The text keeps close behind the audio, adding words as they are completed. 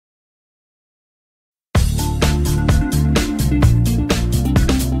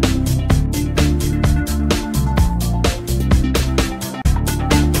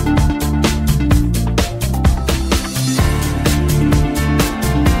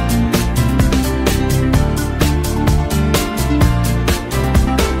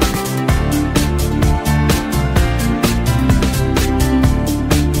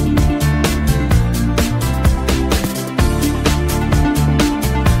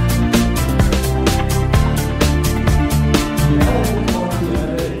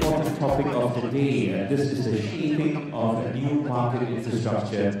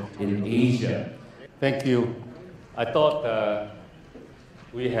infrastructure in Asia. Thank you. I thought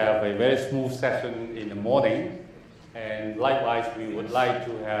we have a very smooth session in the morning, and likewise we would like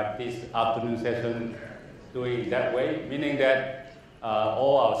to have this afternoon session doing that way, meaning that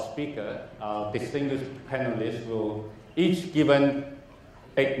all our speakers, our distinguished panelists will each given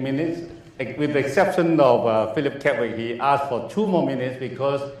 8 minutes, with the exception of Philip Kedwick. He asked for 2 more minutes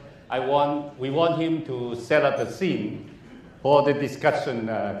because we want him to set up the scene for the discussion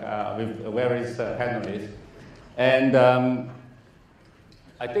with various panelists. And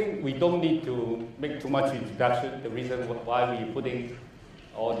I think we don't need to make too much introduction. The reason why we're putting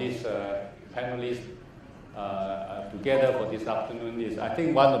all these panelists together for this afternoon is, I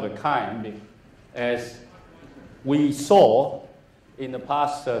think, one of a kind. As we saw in the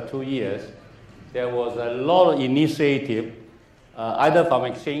past 2 years, there was a lot of initiative, either from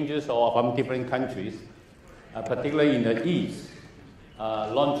exchanges or from different countries, particularly in the East,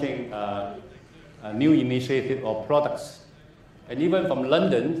 launching a new initiative or products. And even from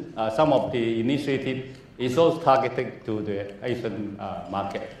London, some of the initiative is also targeted to the Asian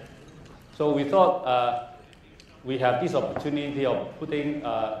market. So we thought we have this opportunity of putting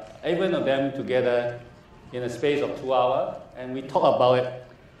every of them together in a space of 2 hours, and we talk about it,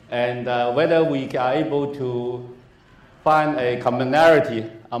 and whether we are able to find a commonality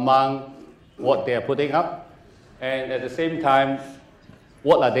among what they are putting up, and at the same time,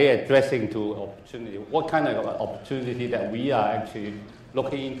 what are they addressing to opportunity? What kind of opportunity that we are actually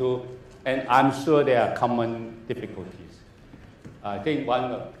looking into? And I'm sure there are common difficulties. I think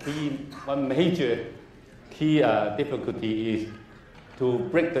one major key difficulty is to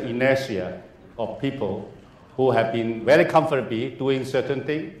break the inertia of people who have been very comfortably doing certain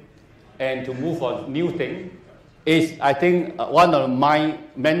things and to move on new things is, I think, one of my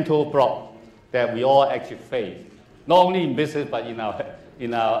mental blocks that we all actually face, not only in business but in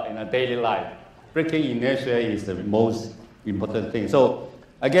our daily life. Breaking inertia is the most important thing. So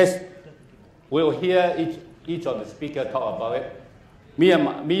I guess we'll hear each of the speakers talk about it. Me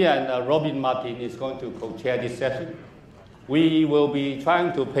and Robin Martin is going to co-chair this session. We will be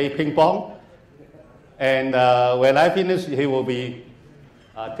trying to play ping pong, and when I finish, he will be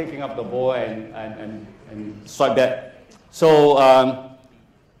taking up the ball and strike back. So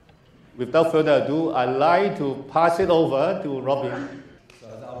without further ado, I'd like to pass it over to Robin. So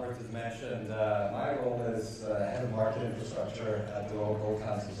as Albert has mentioned, my role is head of market infrastructure at the World Gold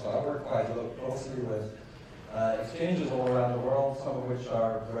Council. So I work quite closely with exchanges all around the world, some of which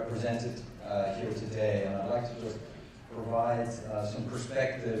are represented here today. And I'd like to just provide some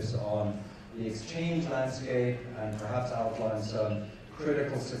perspectives on the exchange landscape and perhaps outline some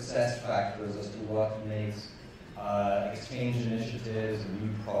critical success factors as to what makes exchange initiatives and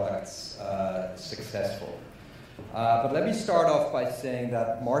new products successful. But let me start off by saying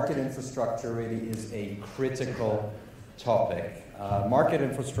that market infrastructure really is a critical topic. Market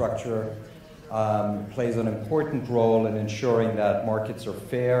infrastructure plays an important role in ensuring that markets are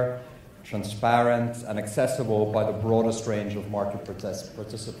fair, transparent, and accessible by the broadest range of market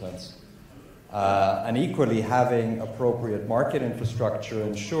participants. And equally, having appropriate market infrastructure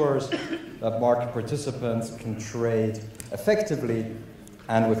ensures that market participants can trade effectively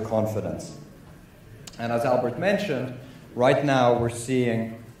and with confidence. And as Albert mentioned, right now we're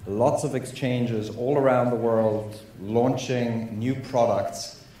seeing lots of exchanges all around the world launching new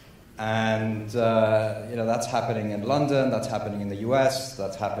products. And that's happening in London, that's happening in the US,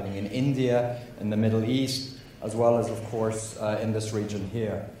 that's happening in India, in the Middle East, as well as, of course, in this region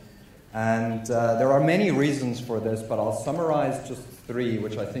here. And there are many reasons for this, but I'll summarize just 3,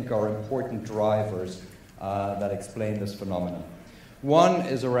 which I think are important drivers that explain this phenomenon. One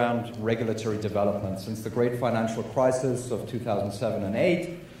is around regulatory development. Since the great financial crisis of 2007 and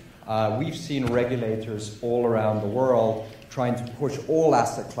 8, we've seen regulators all around the world trying to push all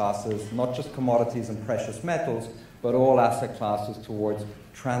asset classes, not just commodities and precious metals, but all asset classes towards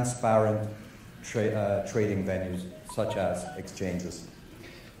transparent trading venues, such as exchanges.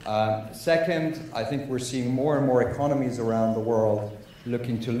 Second, I think we're seeing more and more economies around the world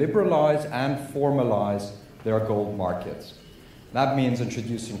looking to liberalize and formalize their gold markets. That means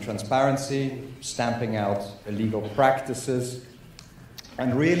introducing transparency, stamping out illegal practices,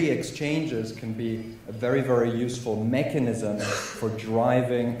 and really exchanges can be a very, very useful mechanism for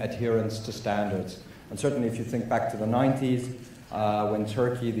driving adherence to standards. And certainly if you think back to the 90s, when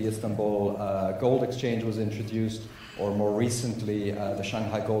Turkey, the Istanbul Gold Exchange was introduced, or more recently the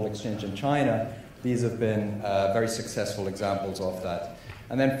Shanghai Gold Exchange in China, these have been very successful examples of that.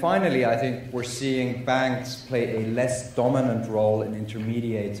 And then finally, I think we're seeing banks play a less dominant role in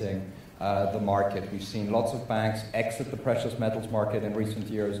intermediating the market. We've seen lots of banks exit the precious metals market in recent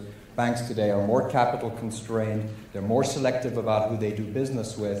years. Banks today are more capital constrained, they're more selective about who they do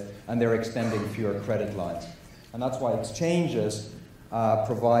business with, and they're extending fewer credit lines. And that's why exchanges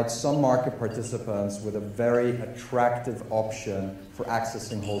provide some market participants with a very attractive option for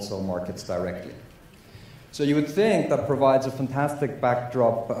accessing wholesale markets directly. So you would think that provides a fantastic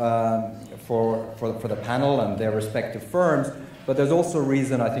backdrop for the panel and their respective firms, but there's also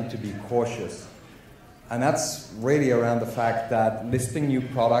reason, I think, to be cautious. And that's really around the fact that listing new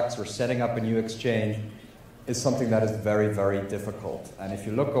products or setting up a new exchange is something that is very, very difficult. And if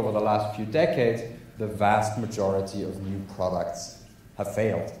you look over the last few decades, the vast majority of new products have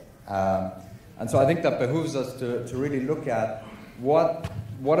failed. And so I think that behooves us to really look at what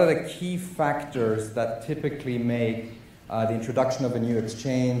are the key factors that typically make the introduction of a new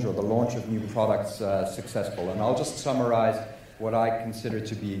exchange or the launch of new products successful. And I'll just summarize what I consider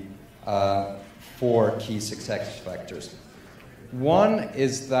to be 4 key success factors. One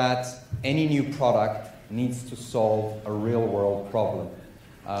is that any new product needs to solve a real-world problem.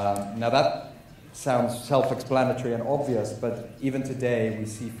 Now that sounds self-explanatory and obvious, but even today we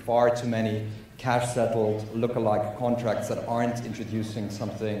see far too many cash-settled look-alike contracts that aren't introducing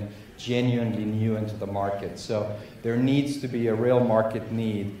something genuinely new into the market. So there needs to be a real market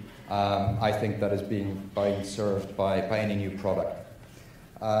need, I think, that is being served by any new product.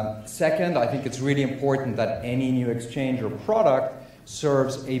 Second, I think it's really important that any new exchange or product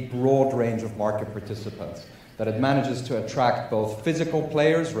serves a broad range of market participants, that it manages to attract both physical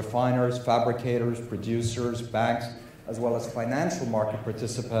players, refiners, fabricators, producers, banks, as well as financial market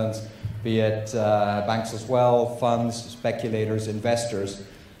participants, be it banks as well, funds, speculators, investors,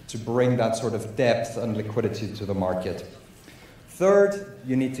 to bring that sort of depth and liquidity to the market. Third,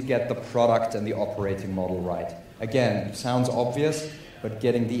 you need to get the product and the operating model right. Again, sounds obvious, but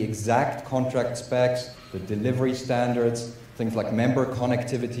getting the exact contract specs, the delivery standards, things like member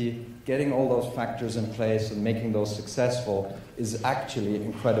connectivity, getting all those factors in place and making those successful is actually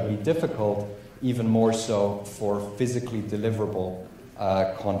incredibly difficult, even more so for physically deliverable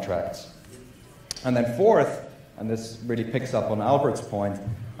contracts. And then fourth, and this really picks up on Albert's point,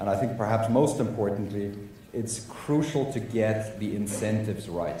 and I think perhaps most importantly, it's crucial to get the incentives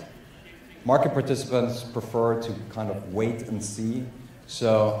right. Market participants prefer to kind of wait and see.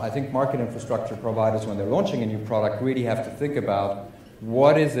 So I think market infrastructure providers, when they're launching a new product, really have to think about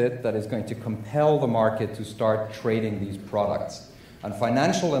what is it that is going to compel the market to start trading these products. And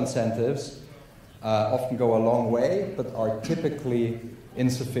financial incentives often go a long way, but are typically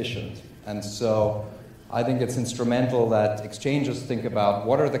insufficient. And so I think it's instrumental that exchanges think about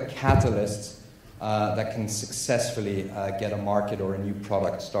what are the catalysts that can successfully get a market or a new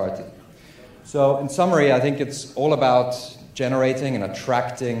product started. So in summary, I think it's all about generating and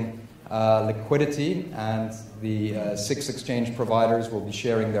attracting liquidity, and the 6 exchange providers will be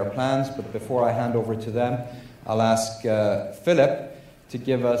sharing their plans. But before I hand over to them, I'll ask Philip to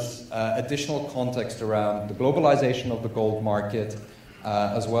give us additional context around the globalization of the gold market,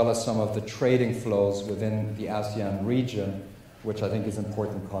 as well as some of the trading flows within the ASEAN region, which I think is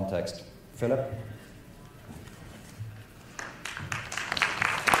important context. Philip?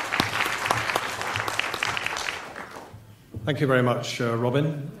 Thank you very much,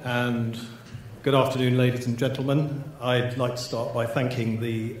 Robin, and good afternoon, ladies and gentlemen. I'd like to start by thanking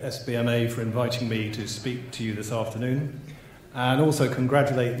the SBMA for inviting me to speak to you this afternoon, and also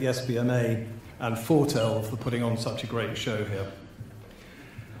congratulate the SBMA and Fortel for putting on such a great show here.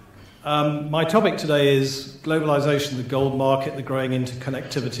 My topic today is globalization of the gold market, the growing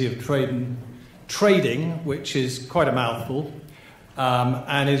interconnectivity of trading, which is quite a mouthful,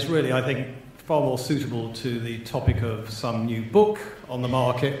 and is really, I think, far more suitable to the topic of some new book on the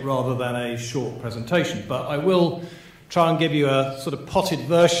market rather than a short presentation. But I will try and give you a sort of potted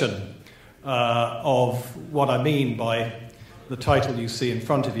version of what I mean by the title you see in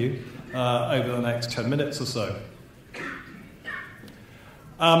front of you over the next 10 minutes or so.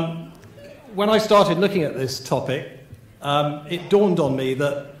 When I started looking at this topic, it dawned on me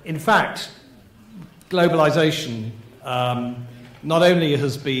that, in fact, globalization not only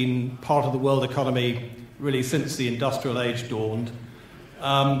has been part of the world economy really since the industrial age dawned,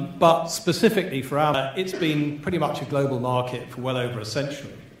 but specifically for it's been pretty much a global market for well over a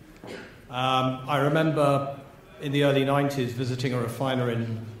century. I remember in the early 90s visiting a refiner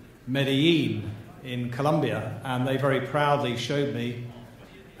in Medellin in Colombia, and they very proudly showed me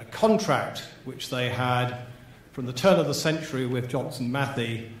a contract which they had from the turn of the century with Johnson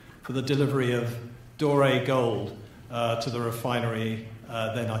Matthey for the delivery of doré gold to the refinery,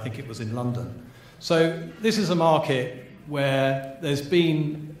 then I think it was in London. So this is a market where there's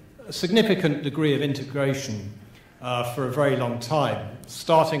been a significant degree of integration for a very long time,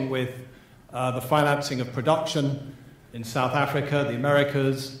 starting with the financing of production in South Africa, the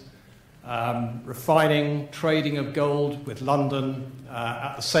Americas, refining, trading of gold with London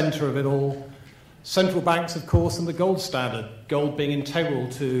at the centre of it all. Central banks, of course, and the gold standard, gold being integral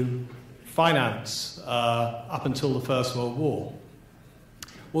to finance up until the First World War.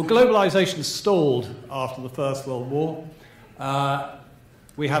 Well, globalization stalled after the First World War.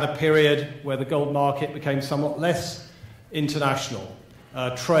 We had a period where the gold market became somewhat less international.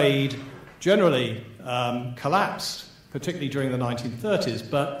 Trade generally collapsed, particularly during the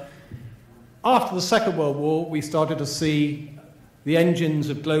 1930s. But after the Second World War, we started to see the engines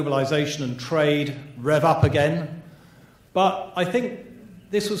of globalization and trade rev up again. But I think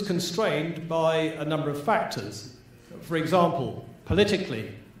this was constrained by a number of factors. For example,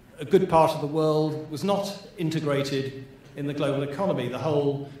 politically, a good part of the world was not integrated in the global economy. The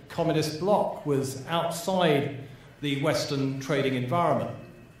whole communist bloc was outside the Western trading environment.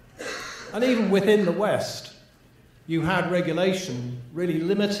 And even within the West, you had regulation really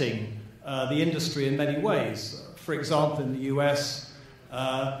limiting the industry in many ways. For example, in the US,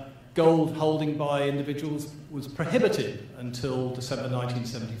 gold holding by individuals was prohibited until December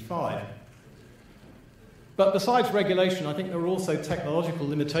 1975. But besides regulation, I think there were also technological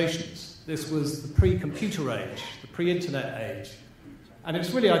limitations. This was the pre-computer age, the pre-internet age. And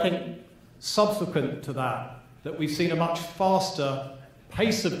it's really, I think, subsequent to that we've seen a much faster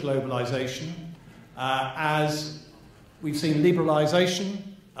pace of globalization as we've seen liberalization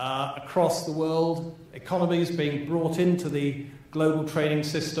across the world, economies being brought into the global trading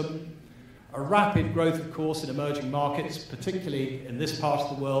system, a rapid growth, of course, in emerging markets, particularly in this part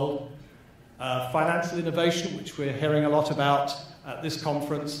of the world, financial innovation, which we're hearing a lot about at this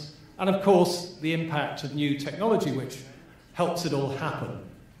conference, and of course the impact of new technology, which helps it all happen.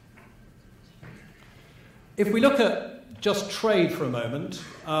 If we look at just trade for a moment,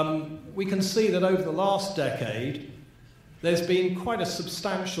 we can see that over the last decade there's been quite a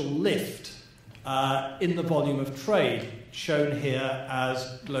substantial lift in the volume of trade, shown here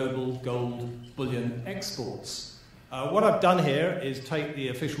as global gold bullion exports. What I've done here is take the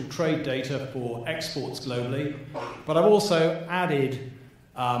official trade data for exports globally, but I've also added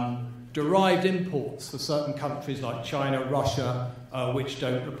derived imports for certain countries like China, Russia, which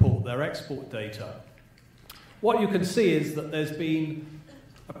don't report their export data. What you can see is that there's been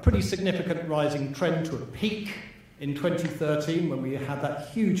a pretty significant rising trend to a peak in 2013 when we had that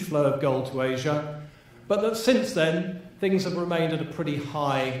huge flow of gold to Asia, but that since then things have remained at a pretty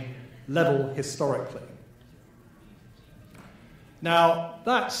high level historically. Now,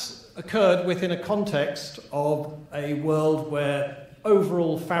 that's occurred within a context of a world where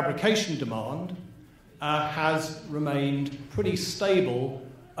overall fabrication demand has remained pretty stable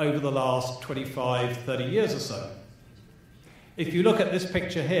over the last 25, 30 years or so. If you look at this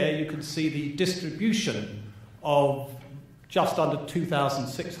picture here, you can see the distribution of just under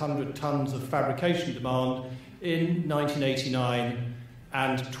 2,600 tons of fabrication demand in 1989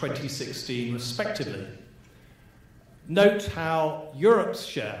 and 2016, respectively. Note how Europe's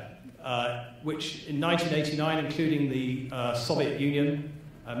share, which in 1989, including the Soviet Union,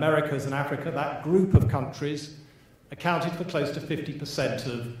 Americas and Africa, that group of countries accounted for close to 50%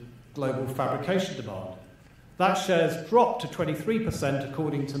 of global fabrication demand. That share's dropped to 23%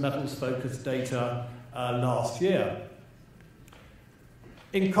 according to Metals Focus data last year.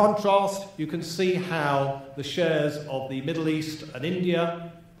 In contrast, you can see how the shares of the Middle East and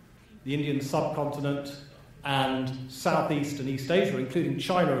India, the Indian subcontinent, and Southeast and East Asia, including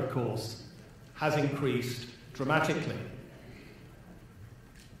China, of course, has increased dramatically.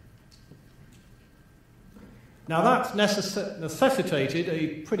 Now, that's necessitated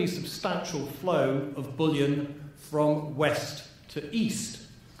a pretty substantial flow of bullion from west to east.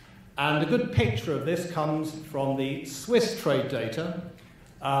 And a good picture of this comes from the Swiss trade data.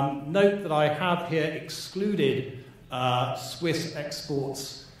 Note that I have here excluded Swiss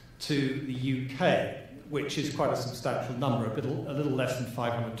exports to the UK, which is quite a substantial number, a little less than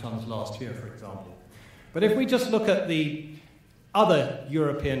 500 tons last year, for example. But if we just look at the other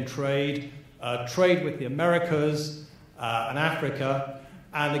European trade, trade with the Americas and Africa,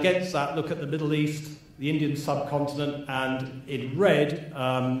 and against that look at the Middle East, the Indian subcontinent, and in red,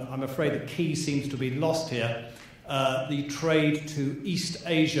 I'm afraid the key seems to be lost here, the trade to East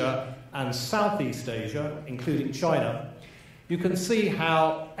Asia and Southeast Asia, including China, you can see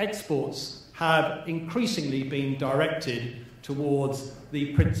how exports have increasingly been directed towards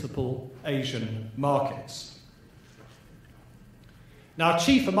the principal Asian markets. Now,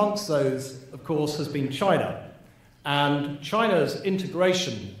 chief amongst those, of course, has been China. And China's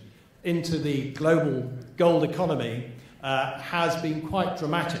integration into the global gold economy has been quite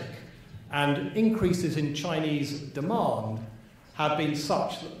dramatic, and increases in Chinese demand have been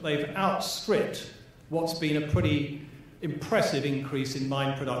such that they've outstripped what's been a pretty impressive increase in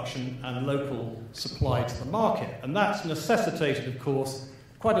mine production and local supply to the market. And that's necessitated, of course,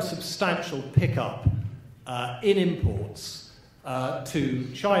 quite a substantial pickup in imports to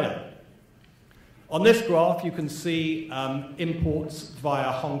China. On this graph, you can see imports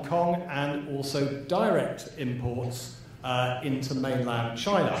via Hong Kong and also direct imports into mainland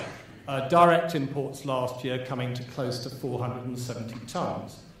China. Direct imports last year coming to close to 470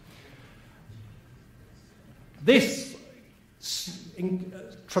 tonnes. This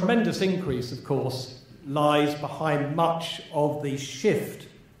tremendous increase, of course, lies behind much of the shift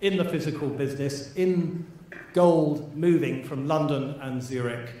in the physical business, in gold moving from London and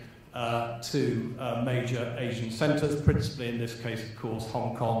Zurich to major Asian centres, principally in this case, of course,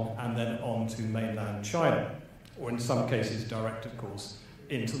 Hong Kong, and then on to mainland China, or in some cases direct, of course,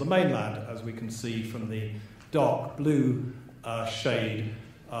 into the mainland, as we can see from the dark blue shade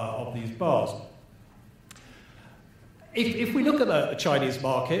of these bars. If we look at the Chinese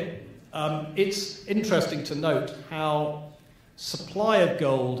market, it's interesting to note how supply of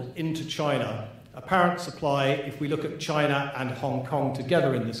gold into China, apparent supply, if we look at China and Hong Kong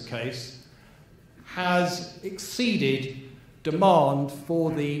together in this case, has exceeded demand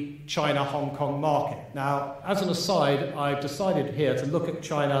for the China-Hong Kong market. Now, as an aside, I've decided here to look at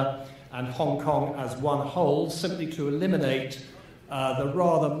China and Hong Kong as one whole, simply to eliminate the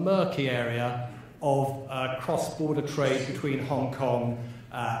rather murky area of cross-border trade between Hong Kong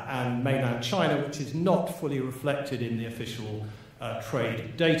and mainland China, which is not fully reflected in the official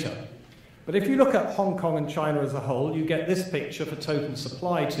trade data. But if you look at Hong Kong and China as a whole, you get this picture for total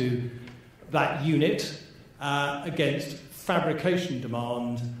supply to that unit against fabrication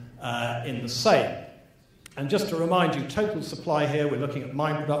demand in the same. And just to remind you, total supply here, we're looking at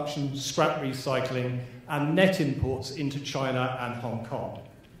mine production, scrap recycling, and net imports into China and Hong Kong.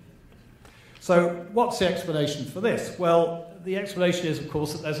 So what's the explanation for this? Well, the explanation is, of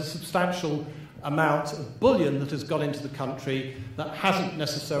course, that there's a substantial amount of bullion that has gone into the country that hasn't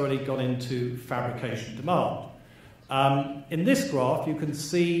necessarily gone into fabrication demand. In this graph, you can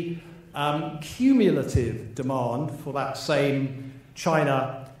see cumulative demand for that same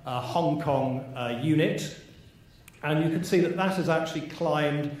China-Hong Kong unit, and you can see that that has actually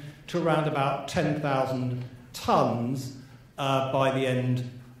climbed to around about 10,000 tonnes by the end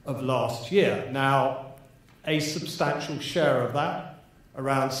of last year. Now, a substantial share of that,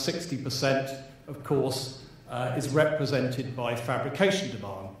 around 60%, of course, is represented by fabrication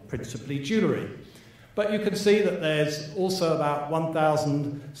demand, principally jewellery. But you can see that there's also about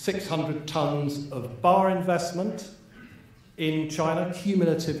 1,600 tonnes of bar investment in China,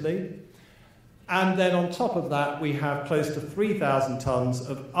 cumulatively. And then on top of that, we have close to 3,000 tonnes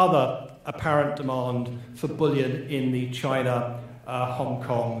of other apparent demand for bullion in the China-Hong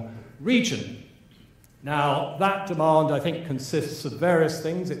Kong region. Now, that demand, I think, consists of various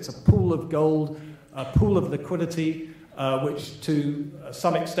things. It's a pool of gold, a pool of liquidity, which to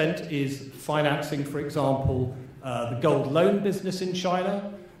some extent is financing, for example, the gold loan business in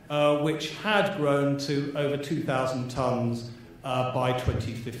China, which had grown to over 2,000 tonnes by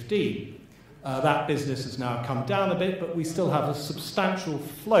 2015. That business has now come down a bit, but we still have a substantial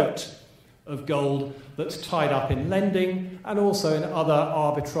float of gold that's tied up in lending and also in other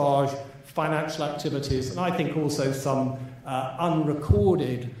arbitrage financial activities, and I think also some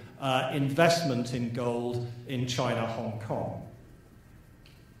unrecorded investment in gold in China, Hong Kong.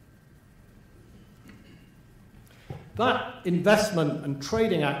 That investment and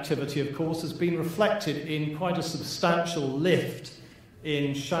trading activity, of course, has been reflected in quite a substantial lift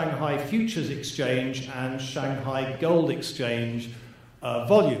in Shanghai Futures Exchange and Shanghai Gold Exchange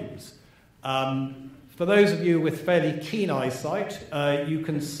volumes. For those of you with fairly keen eyesight, you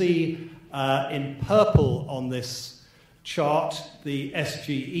can see in purple on this chart the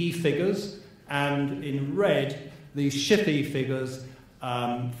SGE figures, and in red the SHFE figures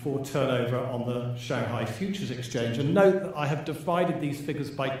for turnover on the Shanghai Futures Exchange. And note that I have divided these figures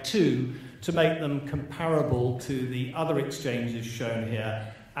by 2 to make them comparable to the other exchanges shown here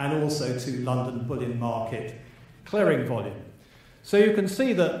and also to London bullion market clearing volume. So you can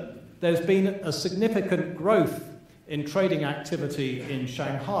see that there's been a significant growth in trading activity in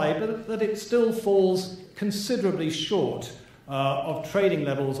Shanghai, but that it still falls considerably short of trading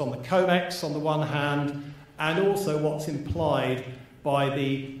levels on the COMEX on the one hand, and also what's implied by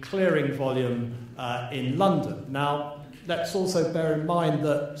the clearing volume in London. Now, let's also bear in mind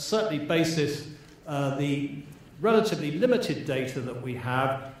that certainly basis the relatively limited data that we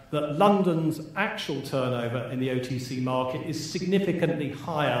have, that London's actual turnover in the OTC market is significantly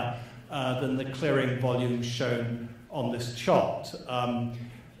higher than the clearing volume shown on this chart.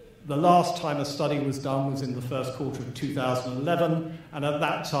 The last time a study was done was in the first quarter of 2011, and at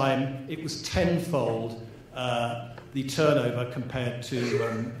that time it was tenfold the turnover compared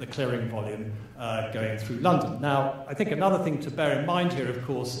to the clearing volume going through London. Now, I think another thing to bear in mind here, of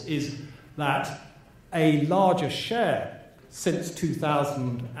course, is that a larger share since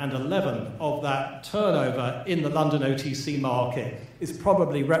 2011 of that turnover in the London OTC market is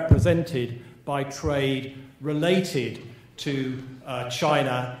probably represented by trade related to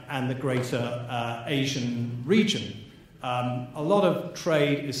China and the greater Asian region. A lot of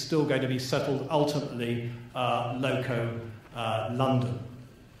trade is still going to be settled ultimately loco London.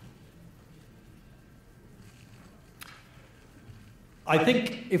 I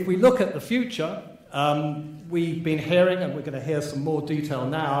think if we look at the future, we've been hearing, and we're going to hear some more detail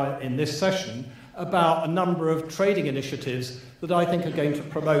now in this session, about a number of trading initiatives that I think are going to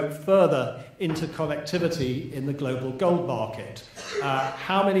promote further interconnectivity in the global gold market.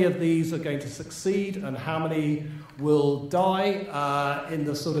 How many of these are going to succeed and how many will die in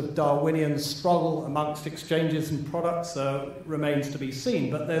the sort of Darwinian struggle amongst exchanges and products remains to be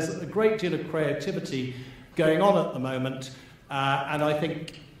seen. But there's a great deal of creativity going on at the moment, and I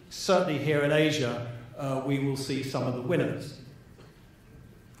think certainly here in Asia we will see some of the winners.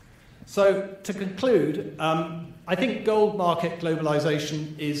 So to conclude, I think gold market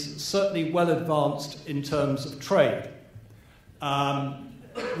globalization is certainly well advanced in terms of trade.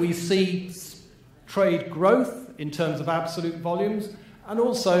 We see trade growth in terms of absolute volumes, and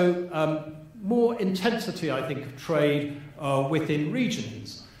also more intensity, I think, of trade within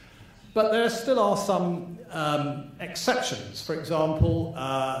regions. But there still are some exceptions. For example,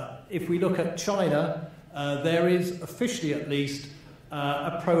 if we look at China, there is officially at least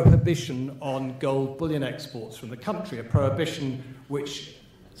a prohibition on gold bullion exports from the country, a prohibition which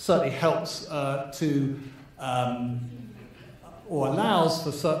certainly helps or allows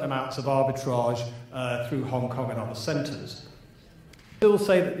for certain amounts of arbitrage through Hong Kong and other centres. I will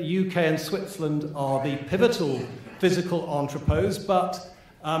say that the UK and Switzerland are the pivotal physical entrepôts, but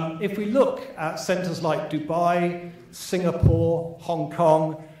if we look at centres like Dubai, Singapore, Hong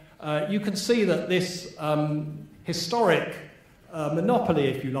Kong, you can see that this historic monopoly,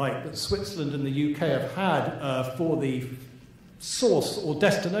 if you like, that Switzerland and the UK have had for the source or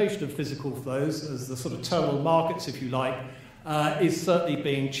destination of physical flows, as the sort of terminal markets, if you like, is certainly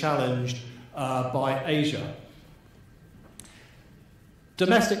being challenged by Asia.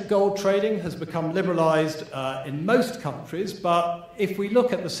 Domestic gold trading has become liberalised in most countries, but if we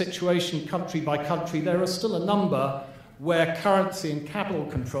look at the situation country by country, there are still a number where currency and capital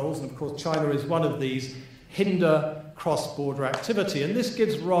controls, and of course China is one of these, hinder cross-border activity. And this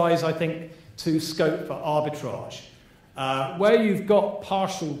gives rise, I think, to scope for arbitrage. Where you've got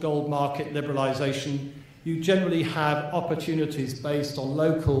partial gold market liberalisation, you generally have opportunities based on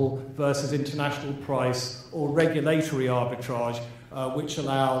local versus international price or regulatory arbitrage, which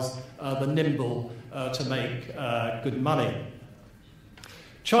allows the nimble to make good money.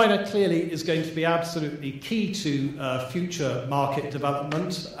 China clearly is going to be absolutely key to future market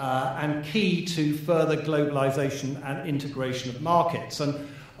development and key to further globalisation and integration of markets. And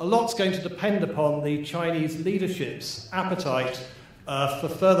a lot's going to depend upon the Chinese leadership's appetite for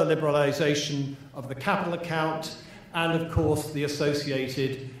further liberalisation of the capital account and, of course, the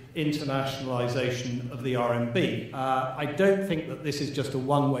associated internationalisation of the RMB. I don't think that this is just a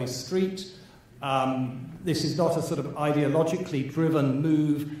one-way street. This is not a sort of ideologically driven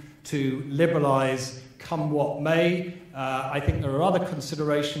move to liberalise come what may. I think there are other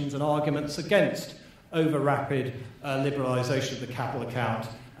considerations and arguments against over-rapid liberalisation of the capital account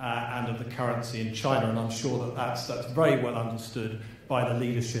and of the currency in China, and I'm sure that that's very well understood by the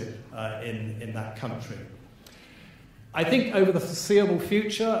leadership in that country. I think over the foreseeable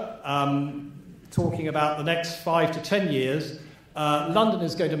future, talking about the next 5 to 10 years, London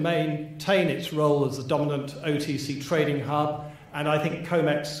is going to maintain its role as the dominant OTC trading hub, and I think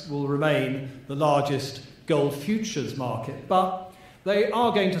COMEX will remain the largest gold futures market. But they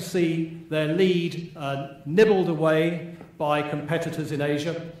are going to see their lead nibbled away by competitors in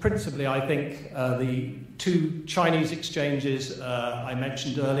Asia, principally, I think, the two Chinese exchanges I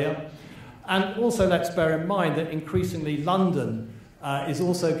mentioned earlier. And also let's bear in mind that increasingly London is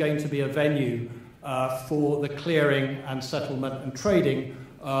also going to be a venue for the clearing and settlement and trading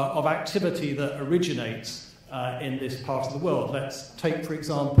of activity that originates in this part of the world. Let's take, for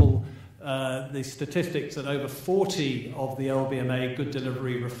example, the statistics that over 40 of the LBMA good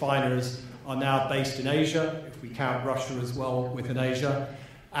delivery refiners are now based in Asia, if we count Russia as well within Asia.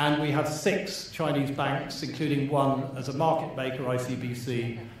 and we have 6 Chinese banks, including one as a market maker,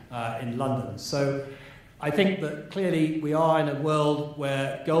 ICBC, in London. So I think that clearly we are in a world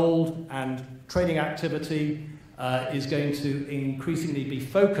where gold and trading activity is going to increasingly be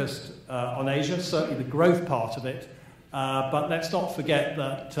focused on Asia, certainly the growth part of it. But let's not forget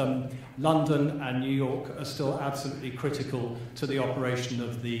that London and New York are still absolutely critical to the operation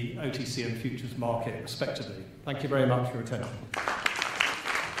of the OTC and futures market, respectively. Thank you very much for your attention.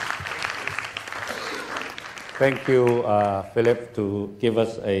 Thank you, Philip, to give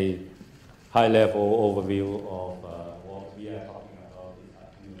us a high-level overview of what we are talking about this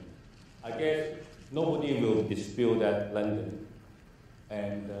afternoon. I guess nobody will dispute that London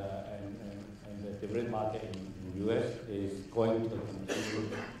and the derivative market in the US is going to continue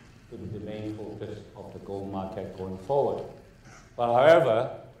to be the main focus of the gold market going forward. But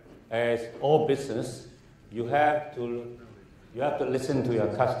however, as all business, you have to listen to your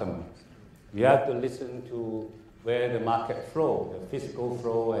customer. You have to listen to where the market flow, the physical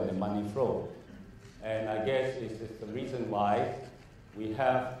flow and the money flow. And I guess this is the reason why we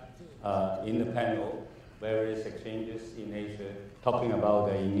have in the panel various exchanges in Asia talking about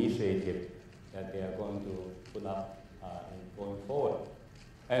the initiative that they are going to put up going forward.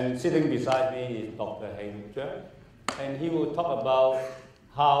 And sitting beside me is Dr. Haywood Cheung, and he will talk about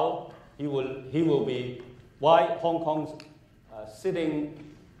how why Hong Kong's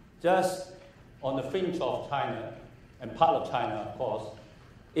sitting just on the fringe of China, and part of China, of course,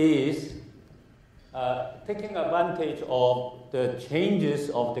 is taking advantage of the changes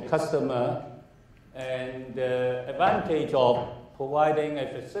of the customer and the advantage of providing a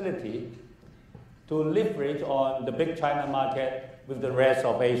facility to leverage on the big China market with the rest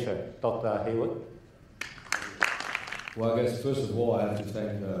of Asia. Dr. Haywood. Well, I guess first of all, I have to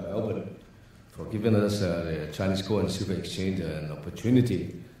thank Albert for giving us the Chinese Gold and Silver Exchange an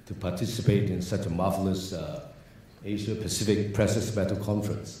opportunity to participate in such a marvelous Asia-Pacific Precious Metal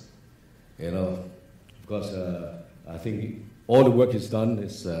Conference. You know, because I think all the work is done.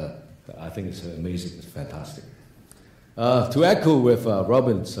 I think it's amazing. It's fantastic. To echo with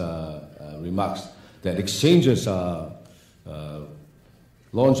Robin's remarks, that exchanges are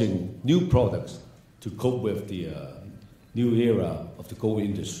launching new products to cope with the new era of the gold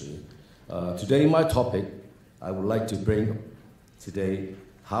industry. Today, my topic, I would like to bring today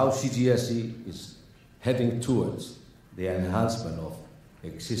how CGSC is heading towards the enhancement of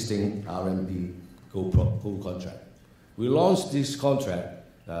existing RMB gold contract. We launched this contract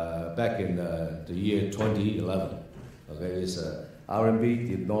back in the year 2011. Okay, it's a RMB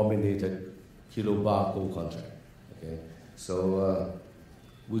denominated kilobar gold contract. Okay, so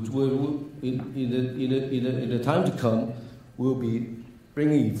in the time to come, we'll be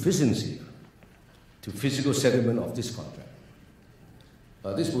bringing efficiency to physical settlement of this contract.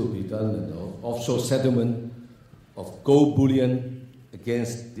 This will be done in the offshore settlement of gold bullion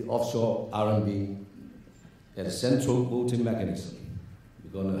against the offshore RMB at a central voting mechanism.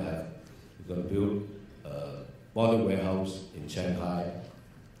 We're going to build a bonded warehouse in Shanghai,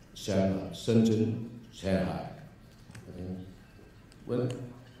 Shenzhen, Shanghai. Okay. When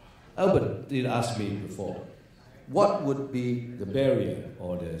Albert did ask me before, what would be the barrier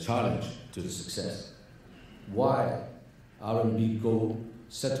or the challenge to the success? Why RMB gold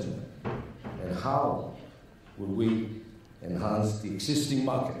settlement? And how will we enhance the existing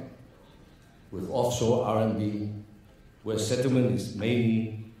market with offshore RMB, where settlement is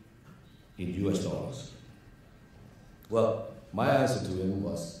mainly in US dollars? Well, my answer to him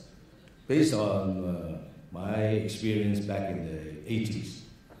was based on my experience back in the 80s,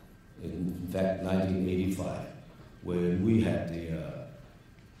 in fact 1985, when we had the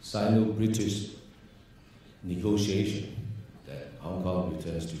Sino-British negotiation that Hong Kong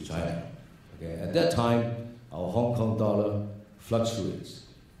returns to China. Okay. At that time, our Hong Kong dollar fluctuates,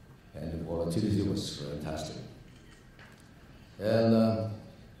 and the volatility was fantastic. And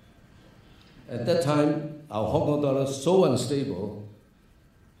at that time, our Hong Kong dollar was so unstable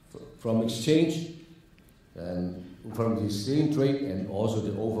from exchange and from the exchange rate and also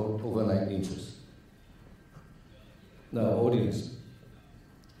the overnight interest. Now, audience,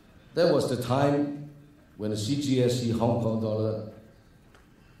 that was the time when the CGSC Hong Kong dollar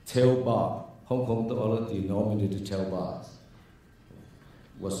tail bar, Hong Kong dollar denominated tail bars,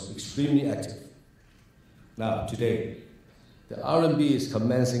 was extremely active. Now, today, the RMB is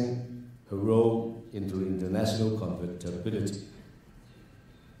commencing her role into international convertibility.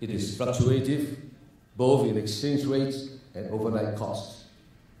 It is fluctuative, both in exchange rates and overnight costs,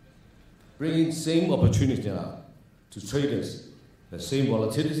 bringing same opportunity now to traders, the same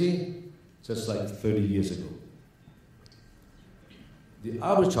volatility, just like 30 years ago. The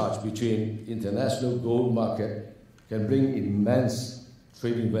arbitrage between international gold market can bring immense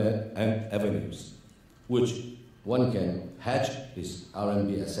trading avenues, which one can hedge his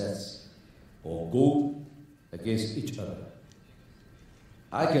RMB assets or gold against each other.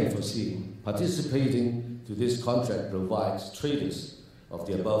 I can foresee participating to this contract provides traders of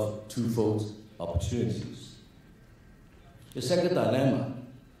the above twofold opportunities. The second dilemma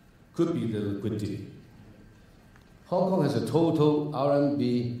could be the liquidity. Hong Kong has a total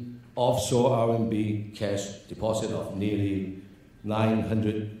offshore RMB cash deposit of nearly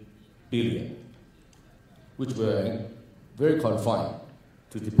 900 billion, which were very confined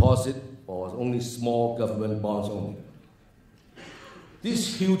to deposit or only small government bonds only.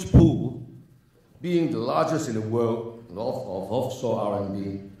 This huge pool, being the largest in the world of offshore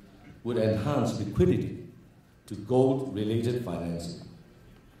RMB, would enhance liquidity to gold-related financing,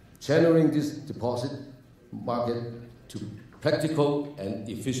 channeling this deposit market to practical and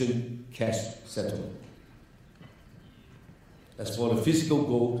efficient cash settlement. As for the physical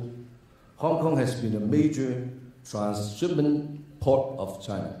gold, Hong Kong has been a major transshipment port of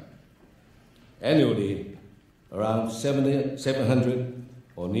China. Annually, around 700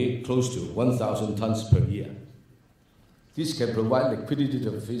 or close to 1,000 tons per year. This can provide liquidity to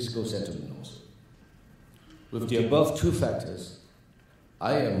the physical settlement also. With the above two factors,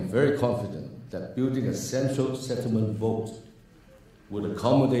 I am very confident that building a central settlement vault would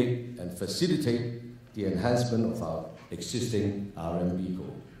accommodate and facilitate the enhancement of our existing RMB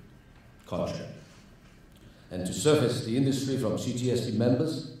gold contract, and to service the industry from CGSP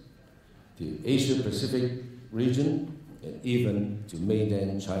members, the Asia-Pacific region, and even to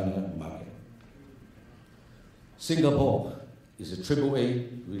mainland China market. Singapore is a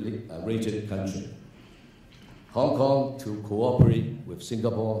AAA rated country. Hong Kong, to cooperate with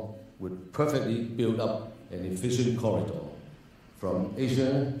Singapore, would perfectly build up an efficient corridor from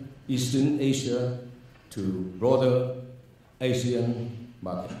Eastern Asia to broader Asian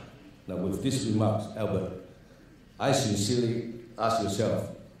market. Now, with these remarks, Albert, I sincerely ask yourself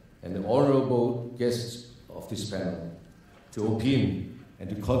and the honorable guests of this panel to opine and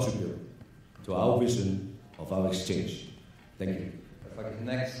to contribute to our vision of our exchange. Thank you. If I could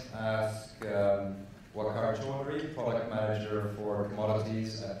next ask Wakar Chaudhary, Product Manager for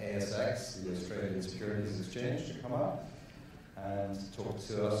Commodities at ASX, the Australian Securities Exchange, to come up and talk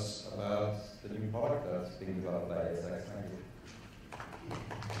to us about the new product that's being developed by ASX. Thank you.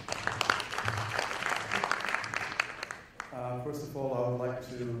 First of all, I would like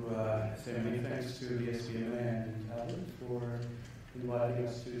to say many thanks to the SBMA and Albert for inviting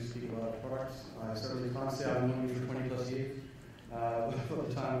us to speak about our products. I certainly can't say I've known you for 20 plus years, but for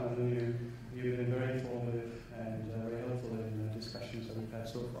the time I've known you, you've been very informative and very helpful in the discussions that we've had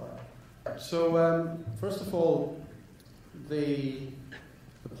so far. So, first of all, the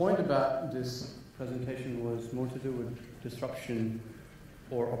point about this presentation was more to do with disruption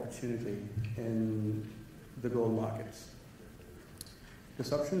or opportunity in the gold markets.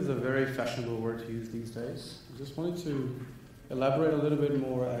 Disruption is a very fashionable word to use these days. I just wanted to elaborate a little bit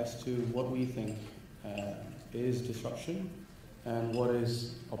more as to what we think is disruption and what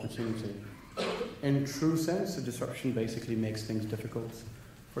is opportunity. In true sense, a disruption basically makes things difficult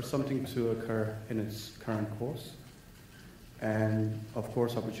for something to occur in its current course. And of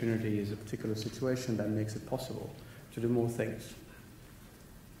course, opportunity is a particular situation that makes it possible to do more things.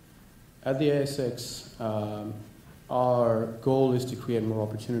 At the ASX, our goal is to create more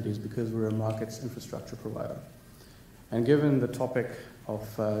opportunities because we're a markets infrastructure provider. And given the topic of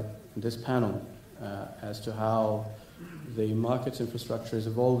this panel as to how the markets infrastructure is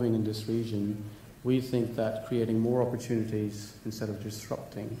evolving in this region, we think that creating more opportunities instead of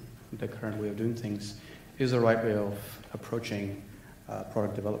disrupting the current way of doing things is the right way of approaching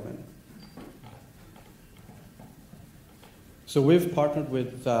product development. So we've partnered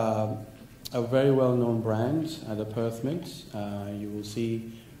with a very well-known brand at the Perth Mint. You will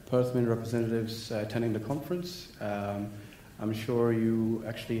see Perth Mint representatives attending the conference. I'm sure you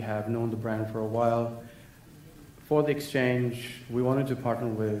actually have known the brand for a while. For the exchange, we wanted to partner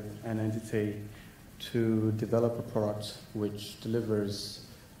with an entity to develop a product which delivers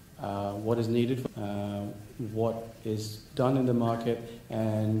what is needed, what is done in the market,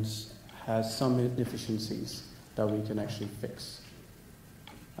 and has some inefficiencies that we can actually fix.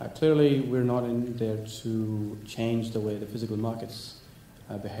 Clearly, we're not in there to change the way the physical markets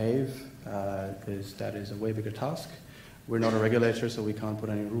behave, because that is a way bigger task. We're not a regulator, so we can't put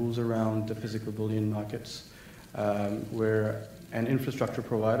any rules around the physical bullion markets. We're an infrastructure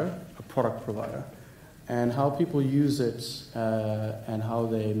provider, a product provider, and how people use it and how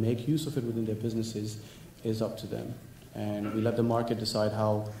they make use of it within their businesses is up to them. and we let the market decide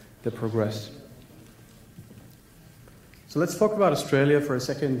how they progress. So let's talk about Australia for a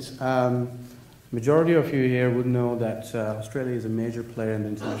second. Majority of you here would know that Australia is a major player in the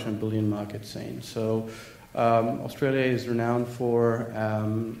international bullion market scene. So Australia is renowned for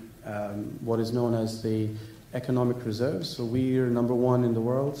what is known as the economic reserves. So we are number one in the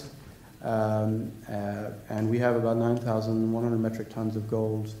world, and we have about 9,100 metric tons of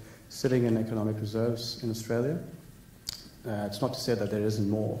gold sitting in economic reserves in Australia. It's not to say that there isn't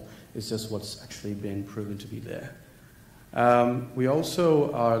more, it's just what's actually been proven to be there. We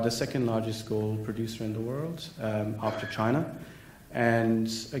also are the second largest gold producer in the world after China. And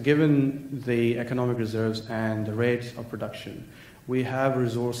given the economic reserves and the rate of production, we have a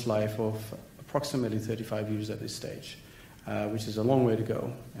resource life of approximately 35 years at this stage, which is a long way to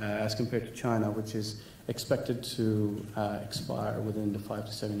go as compared to China, which is expected to expire within the 5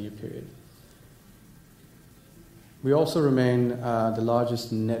 to 7 year period. We also remain the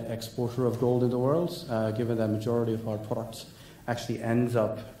largest net exporter of gold in the world, given that majority of our product actually ends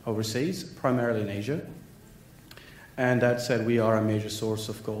up overseas, primarily in Asia. And that said, we are a major source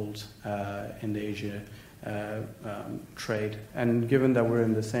of gold in the Asia trade. And given that we're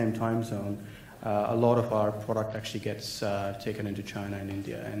in the same time zone, a lot of our product actually gets taken into China and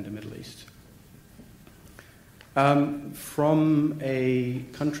India and the Middle East. From a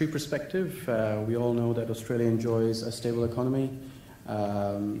country perspective, we all know that Australia enjoys a stable economy.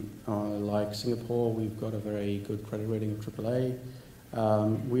 Like Singapore, we've got a very good credit rating of AAA.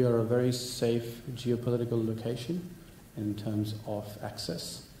 We are a very safe geopolitical location in terms of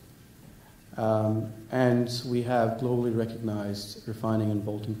access. And we have globally recognized refining and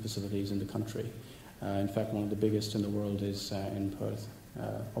vaulting facilities in the country. In fact, one of the biggest in the world is in Perth,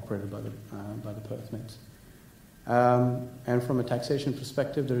 operated by the Perth Mint. And from a taxation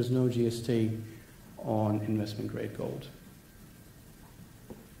perspective, there is no GST on investment-grade gold.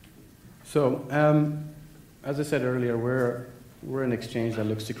 So, as I said earlier, we're an exchange that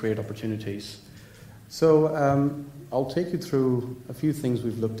looks to create opportunities. So, I'll take you through a few things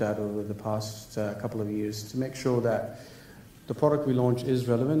we've looked at over the past couple of years to make sure that the product we launch is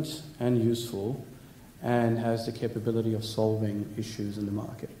relevant and useful and has the capability of solving issues in the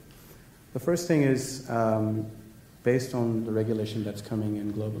market. The first thing is, based on the regulation that's coming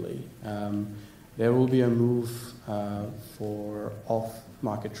in globally, there will be a move for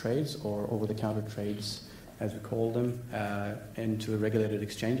off-market trades, or over-the-counter trades, as we call them, into regulated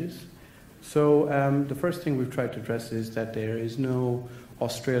exchanges. So the first thing we've tried to address is that there is no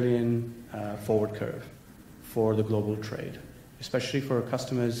Australian forward curve for the global trade, especially for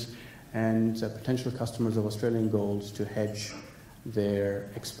customers and potential customers of Australian golds to hedge their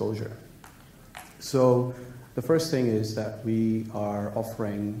exposure. So the first thing is that we are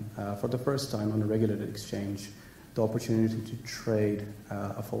offering, for the first time on a regulated exchange, the opportunity to trade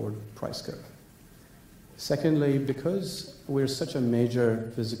a forward price curve. Secondly, because we're such a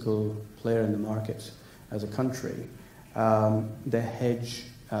major physical player in the market as a country, the hedge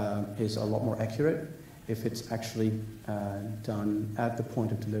is a lot more accurate if it's actually done at the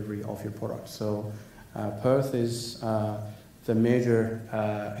point of delivery of your product. So Perth is the major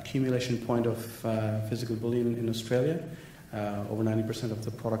accumulation point of physical bullion in Australia. Over 90% of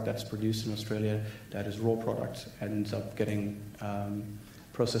the product that's produced in Australia, that is raw product, ends up getting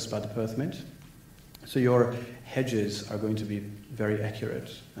processed by the Perth Mint. So your hedges are going to be very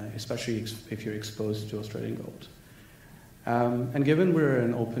accurate, especially if you're exposed to Australian gold. And given we're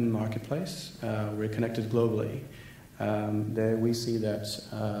an open marketplace, we're connected globally, there we see that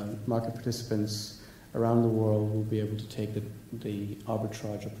market participants around the world will be able to take the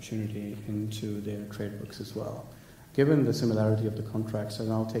arbitrage opportunity into their trade books as well, given the similarity of the contracts,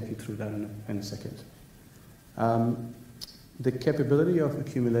 and I'll take you through that in a second. The capability of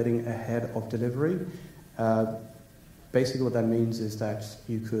accumulating ahead of delivery, basically what that means is that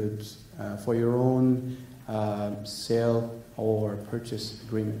you could, for your own sale or purchase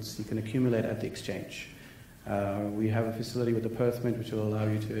agreements, you can accumulate at the exchange. We have a facility with the Perth Mint which will allow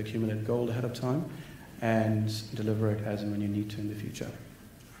you to accumulate gold ahead of time and deliver it as and when you need to in the future.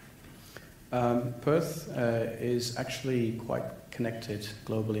 Perth is actually quite connected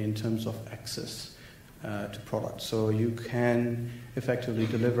globally in terms of access to products. So you can effectively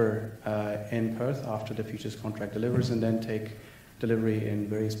deliver in Perth after the futures contract delivers, and then take delivery in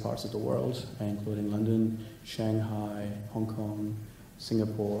various parts of the world, including London, Shanghai, Hong Kong,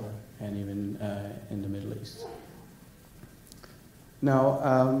 Singapore, and even in the Middle East.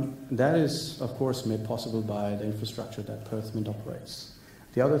 Now, that is, of course, made possible by the infrastructure that Perth Mint operates.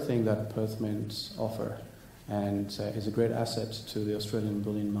 The other thing that Perth Mint offer, and is a great asset to the Australian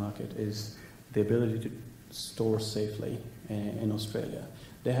bullion market, is the ability store safely in Australia.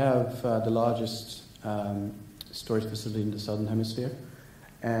 They have the largest storage facility in the Southern Hemisphere,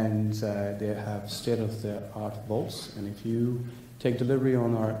 and they have state-of-the-art vaults. And if you take delivery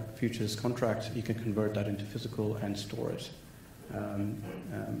on our futures contract, you can convert that into physical and store it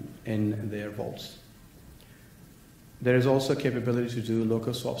in their vaults. There is also capability to do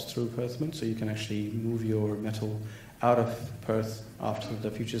local swaps through Perthment, so you can actually move your metal out of Perth after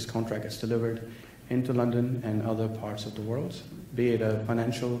the futures contract gets delivered into London and other parts of the world. Be it a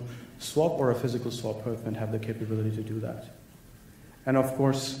financial swap or a physical swap, Perthment have the capability to do that. And of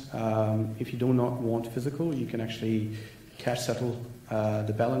course, if you do not want physical, you can actually cash settle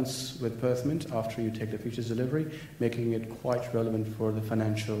the balance with Perthment after you take the futures delivery, making it quite relevant for the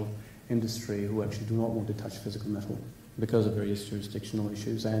financial industry who actually do not want to touch physical metal because of various jurisdictional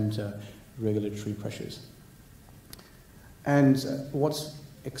issues and regulatory pressures. And what's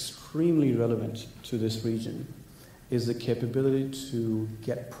extremely relevant to this region is the capability to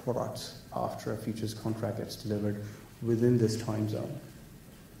get product after a futures contract gets delivered within this time zone.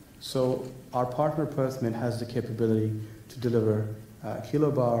 So our partner Perthment has the capability to deliver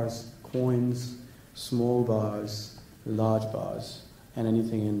kilobars, coins, small bars, large bars, and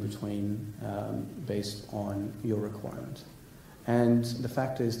anything in between based on your requirement. And the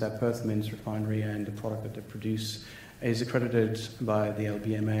fact is that Perthment's refinery and the product that they produce is accredited by the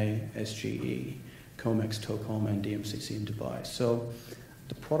LBMA, SGE, COMEX, TOCOM, and DMCC in Dubai. So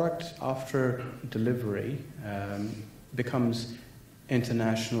the product after delivery becomes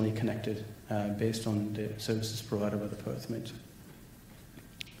internationally connected based on the services provided by the Perthment.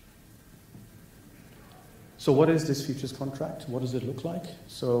 So what is this futures contract? What does it look like?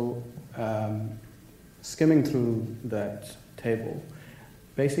 So skimming through that table,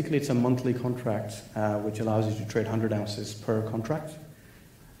 basically it's a monthly contract which allows you to trade 100 ounces per contract.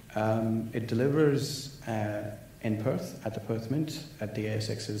 It delivers in Perth at the Perthment at the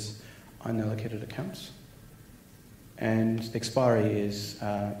ASX's unallocated accounts. And the expiry is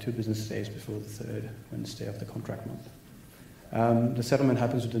 2 business days before the 3rd Wednesday of the contract month. The settlement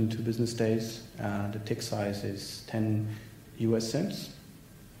happens within 2 business days. The tick size is 10 US cents,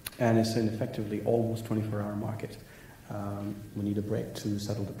 and it's an effectively almost 24-hour market. We need a break to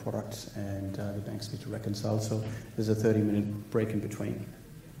settle the product, and the banks need to reconcile, so there's a 30-minute break in between.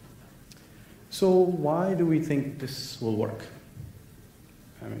 So why do we think this will work?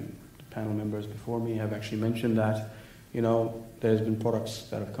 I mean, the panel members before me have actually mentioned that, you know, there's been products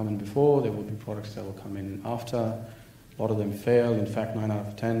that have come in before, there will be products that will come in after. A lot of them fail. In fact, 9 out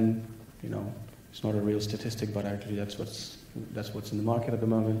of 10, you know, it's not a real statistic, but actually that's what's in the market at the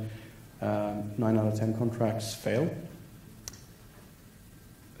moment. 9 out of 10 contracts fail.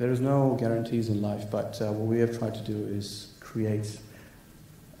 There is no guarantees in life, but what we have tried to do is create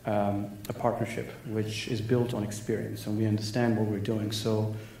a partnership which is built on experience, and we understand what we're doing.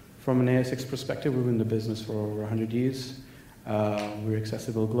 So from an ASX perspective, we've been in the business for over 100 years. We're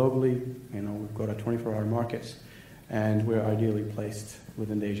accessible globally. You know, we've got a 24-hour market, and we're ideally placed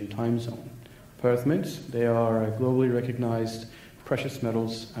within the Asian time zone. Perthment, they are a globally recognized precious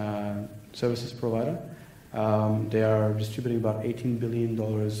metals services provider. They are distributing about $18 billion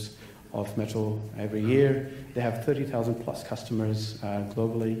of metal every year. They have 30,000 plus customers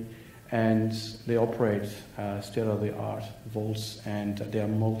globally, and they operate state-of-the-art vaults, and they are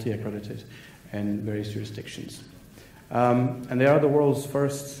multi-accredited in various jurisdictions. And they are the world's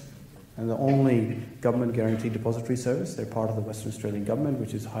first and the only government-guaranteed depository service. They're part of the Western Australian government,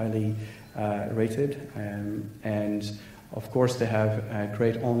 which is highly rated, and of course they have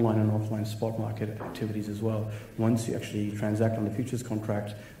great online and offline spot market activities as well. Once you actually transact on the futures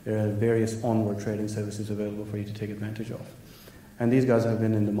contract, there are various onward trading services available for you to take advantage of. And these guys have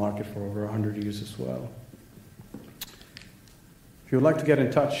been in the market for over 100 years as well. If you would like to get in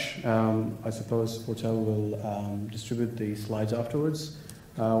touch, I suppose Hotel will distribute the slides afterwards.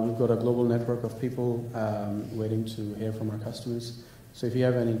 We've got a global network of people waiting to hear from our customers. So if you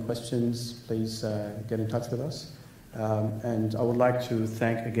have any questions, please get in touch with us. And I would like to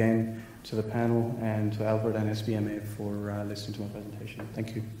thank again to the panel and to Albert and SBMA for listening to my presentation.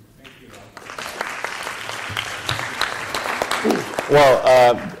 Thank you.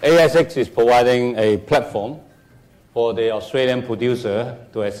 Well, ASX is providing a platform for the Australian producer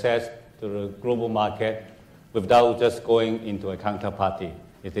to access to the global market without just going into a counterparty.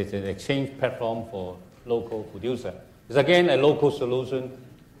 It is an exchange platform for local producer. It's again a local solution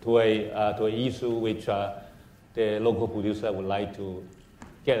to an issue which the local producer would like to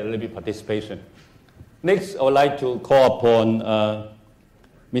get a little bit participation. Next, I would like to call upon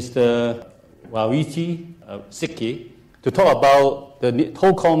Mr. Wawiji Siki to talk about the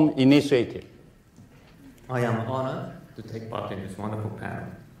TOCOM initiative. I am honored to take part in this wonderful panel.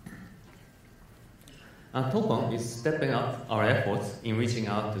 TOCOM is stepping up our efforts in reaching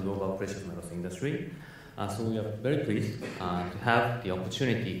out to the global precious metals industry. So we are very pleased to have the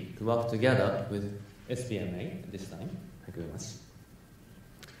opportunity to work together with SPMA this time. Thank you very much.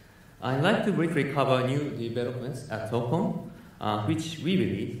 I'd like to briefly cover new developments at TOCOM, which we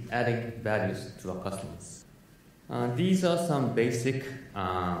believe adding values to our customers. These are some basic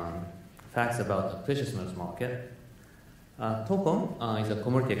facts about the precious metals market. TOCOM is a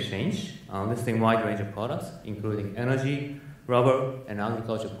commodity exchange listing a wide range of products, including energy, rubber, and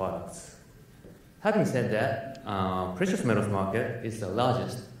agriculture products. Having said that, precious metals market is the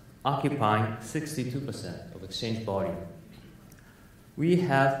largest, occupying 62% of exchange volume. We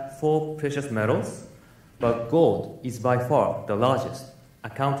have 4 precious metals, but gold is by far the largest,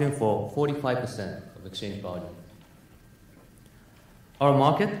 accounting for 45% of exchange volume. Our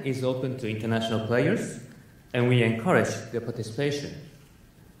market is open to international players, and we encourage their participation.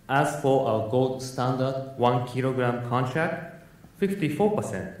 As for our gold standard 1 kilogram contract,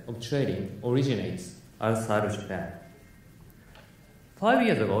 54% of trading originates outside of Japan. 5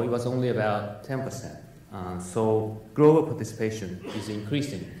 years ago, it was only about 10%. So global participation is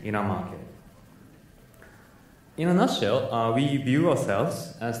increasing in our market. In a nutshell, we view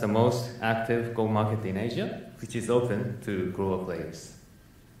ourselves as the most active gold market in Asia, which is open to global players.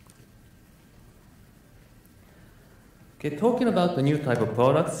 Okay, talking about the new type of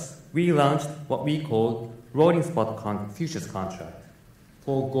products, we launched what we call rolling spot futures contract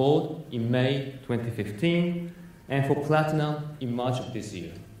for gold in May 2015 and for platinum in March of this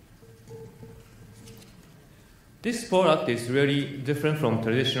year. This product is really different from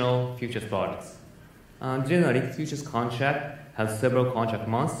traditional futures products. Generally, futures contract has several contract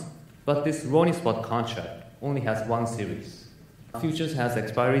months, but this rolling spot contract only has 1 series. Futures has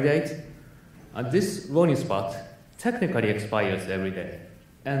expiry date. This rolling spot technically expires every day,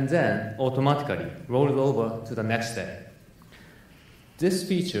 and then automatically rolls over to the next day. This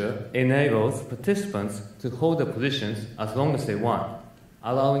feature enables participants to hold the positions as long as they want,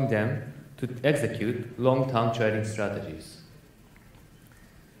 allowing them to execute long-term trading strategies.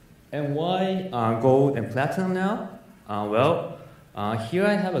 And why gold and platinum now? Here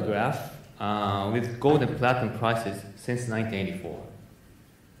I have a graph with gold and platinum prices since 1984.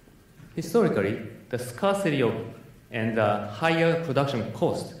 Historically, the scarcity of and the higher production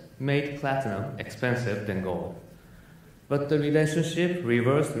cost made platinum expensive than gold. But the relationship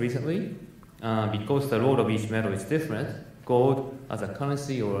reversed recently because the role of each metal is different. Gold as a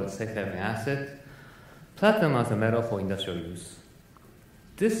currency or a safe haven asset, platinum as a metal for industrial use.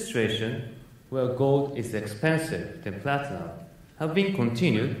 This situation, where gold is expensive than platinum, have been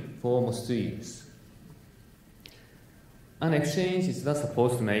continued for almost 2 years. An exchange is not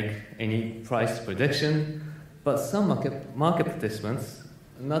supposed to make any price prediction, but some market participants,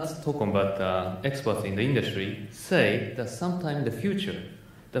 not TOCOM but experts in the industry, say that sometime in the future,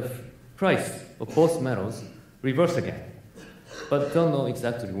 the price of both metals reverse again, but don't know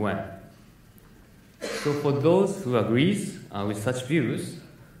exactly when. So for those who agrees with such views,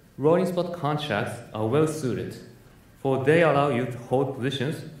 rolling spot contracts are well suited, for they allow you to hold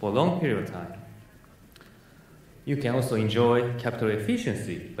positions for a long period of time. You can also enjoy capital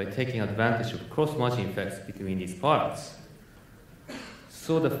efficiency by taking advantage of cross-margin effects between these products.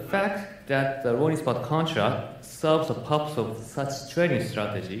 So the fact that the rolling spot contract serves the purpose of such trading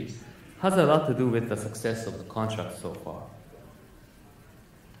strategy has a lot to do with the success of the contract so far.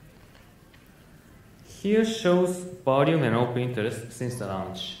 Here shows volume and open interest since the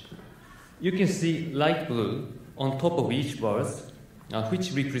launch. You can see light blue on top of each bars,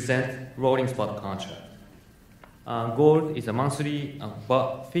 which represent rolling spot contract. Gold is a monthly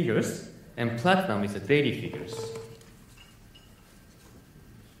figures, and platinum is a daily figures.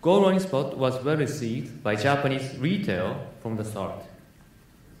 Gold rolling spot was well received by Japanese retail from the start.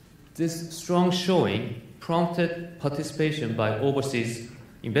 This strong showing prompted participation by overseas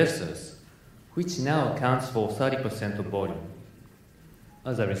investors, which now accounts for 30% of volume.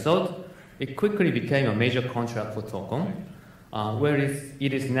 As a result, it quickly became a major contract for TOCOM, where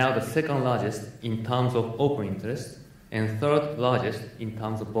it is now the second largest in terms of open interest and third largest in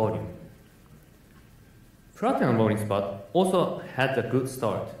terms of volume. Platinum rolling spot also had a good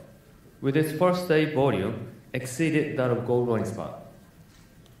start, with its first day volume exceeded that of gold rolling spot.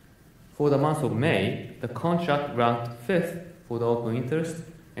 For the month of May, the contract ranked 5th for the open interest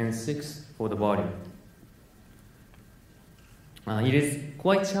and 6th for the volume. It is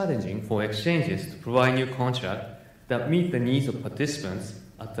quite challenging for exchanges to provide new contracts that meet the needs of participants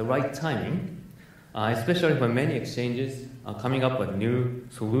at the right timing, especially when many exchanges are coming up with new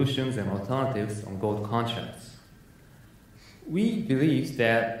solutions and alternatives on gold contracts. We believe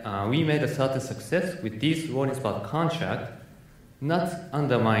that we made a certain success with this rolling spot contract, not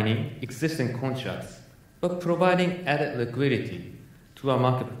undermining existing contracts, but providing added liquidity to our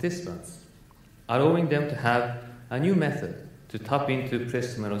market participants, allowing them to have a new method to tap into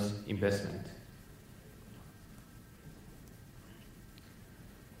precious metals investment.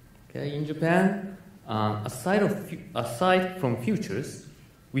 Okay, in Japan, aside from futures,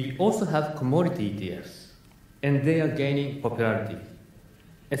 we also have commodity ETFs, and they are gaining popularity,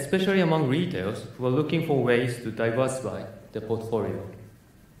 especially among retailers who are looking for ways to diversify their portfolio.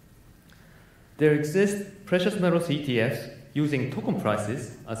 There exist precious metals ETFs using token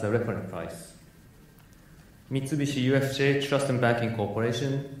prices as a reference price. Mitsubishi UFJ Trust and Banking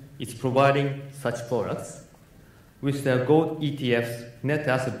Corporation is providing such products, with their gold ETF's net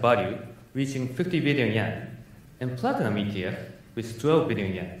asset value reaching 50 billion yen, and platinum ETF with 12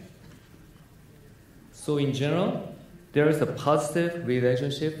 billion yen. So in general, there is a positive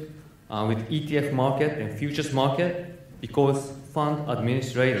relationship with ETF market and futures market because fund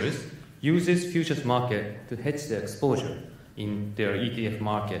administrators uses futures market to hedge their exposure in their ETF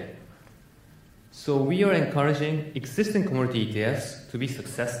market. So we are encouraging existing commodity ETFs to be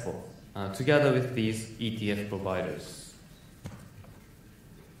successful together with these ETF providers.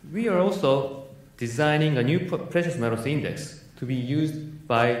 We are also designing a new precious metals index to be used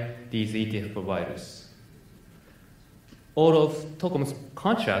by these ETF providers. All of Tokom's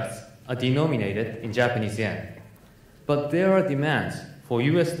contracts are denominated in Japanese yen, but there are demands for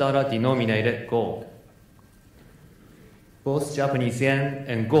US dollar denominated gold. Both Japanese yen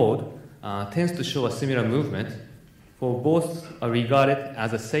and gold tends to show a similar movement, for both are regarded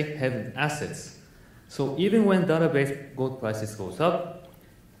as a safe haven assets. So even when dollar-based gold prices goes up,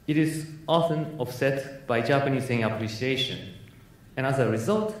 it is often offset by Japanese yen appreciation. And as a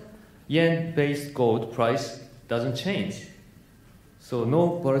result, yen-based gold price doesn't change. So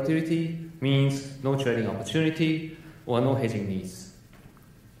no volatility means no trading opportunity or no hedging needs.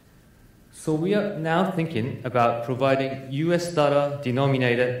 So we are now thinking about providing US dollar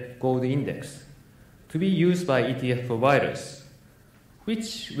denominated gold index to be used by ETF providers,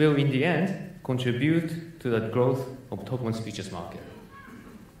 which will in the end contribute to the growth of Tokomon's futures market.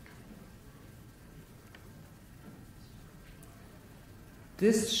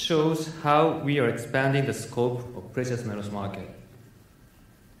 This shows how we are expanding the scope of precious metals market.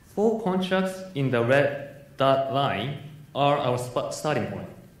 4 contracts in the red dot line are our starting point.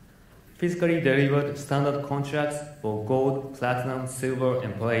 Physically delivered standard contracts for gold, platinum, silver,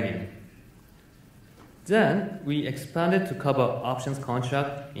 and palladium. Then we expanded to cover options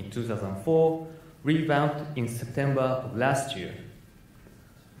contract in 2004, revamped in September of last year.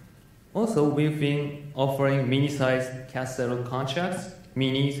 Also, we've been offering mini-sized cash-settled contracts,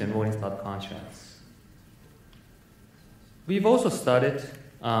 minis, and rolling spot contracts. We've also started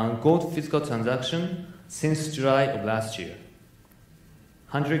gold physical transaction since July of last year.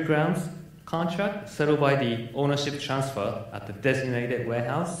 100 grams contract settled by the ownership transfer at the designated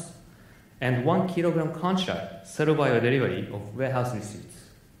warehouse, and 1 kilogram contract settled by a delivery of warehouse receipts.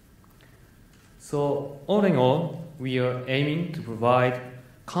 So all in all, we are aiming to provide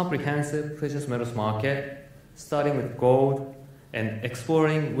comprehensive precious metals market, starting with gold and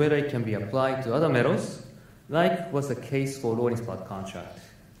exploring whether it can be applied to other metals, like was the case for rolling spot contract.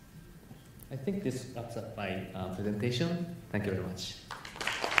 I think this wraps up my presentation. Thank you very much.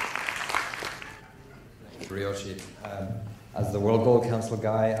 Ryoshi, as the World Gold Council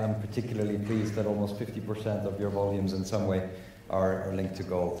guy, I'm particularly pleased that almost 50% of your volumes in some way are linked to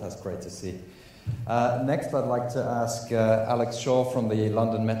gold. That's great to see. Next, I'd like to ask Alex Shaw from the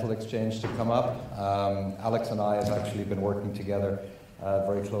London Metal Exchange to come up. Alex and I have actually been working together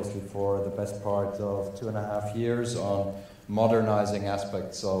very closely for the best part of 2.5 years on modernizing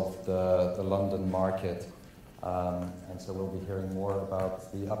aspects of the London market. And so we'll be hearing more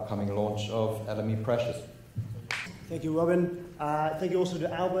about the upcoming launch of LME Precious. Thank you, Robin. Thank you also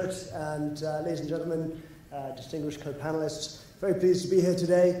to Albert and ladies and gentlemen, distinguished co-panelists. Very pleased to be here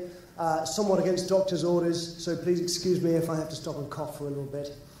today. Somewhat against doctor's orders, so please excuse me if I have to stop and cough for a little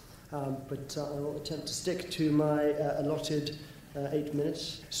bit. But I will attempt to stick to my allotted 8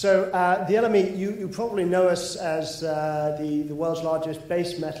 minutes. So the LME, you probably know us as the world's largest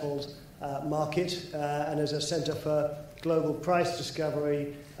base metals market and as a centre for global price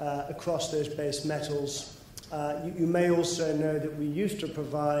discovery across those base metals. You may also know that we used to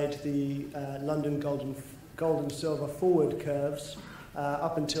provide the London gold and silver forward curves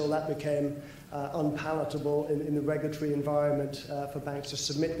up until that became unpalatable in the regulatory environment for banks to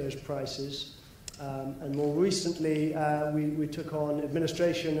submit those prices. And more recently, we took on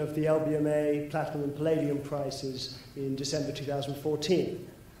administration of the LBMA Platinum and Palladium prices in December 2014.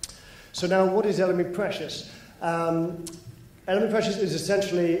 So now, what is LME Precious? LME Precious is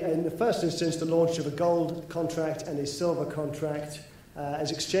essentially, in the first instance, the launch of a gold contract and a silver contract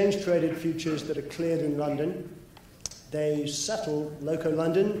as exchange-traded futures that are cleared in London. They settle local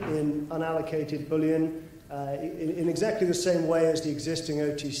London in unallocated bullion in exactly the same way as the existing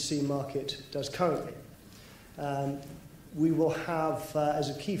OTC market does currently. We will have, as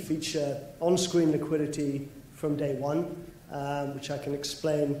a key feature, on-screen liquidity from day one, which I can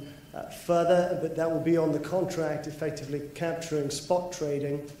explain further, but that will be on the contract, effectively capturing spot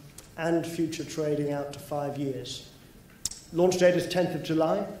trading and future trading out to 5 years. Launch date is 10th of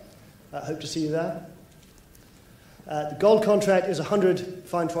July. Hope to see you there. The gold contract is 100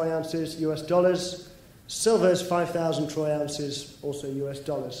 fine troy ounces, US dollars. Silver is 5,000 troy ounces, also US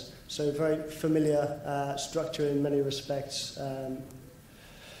dollars. So very familiar structure in many respects.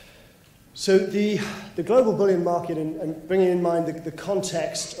 So the global bullion market, and bringing in mind the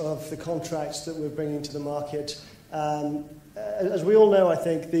context of the contracts that we're bringing to the market, as we all know, I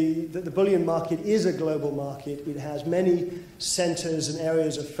think, the bullion market is a global market. It has many centres and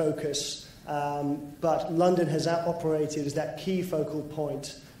areas of focus, but London has operated as that key focal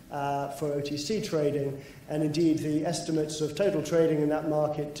point for OTC trading, and indeed the estimates of total trading in that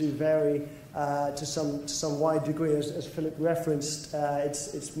market do vary to some wide degree. As Philip referenced,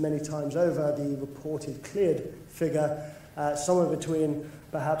 it's many times over the reported cleared figure, somewhere between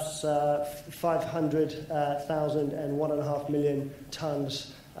perhaps 500,000 and 1.5 million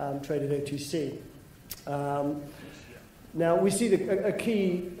tonnes traded OTC. Now, we see a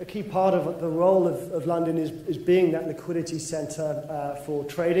key part of the role of London is being that liquidity centre for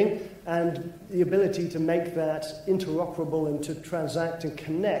trading, and the ability to make that interoperable and to transact and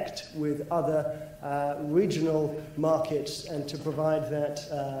connect with other regional markets and to provide that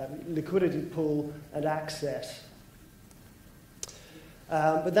liquidity pool and access.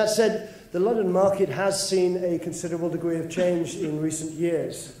 But that said, the London market has seen a considerable degree of change in recent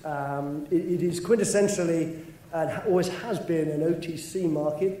years. It is quintessentially and always has been an OTC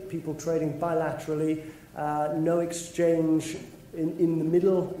market, people trading bilaterally, no exchange in the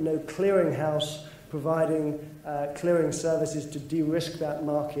middle, no clearinghouse providing clearing services to de-risk that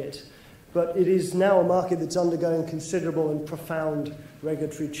market. But it is now a market that's undergoing considerable and profound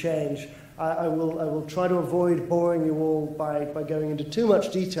regulatory change. I will try to avoid boring you all by going into too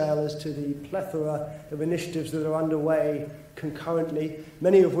much detail as to the plethora of initiatives that are underway concurrently,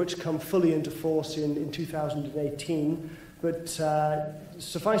 many of which come fully into force in 2018. But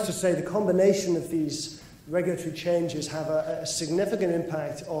suffice to say, the combination of these regulatory changes have a significant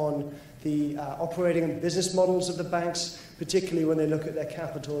impact on the operating and business models of the banks, particularly when they look at their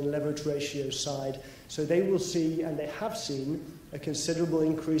capital and leverage ratio side. So they will see, and they have seen, a considerable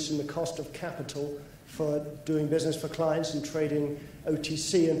increase in the cost of capital for doing business for clients and trading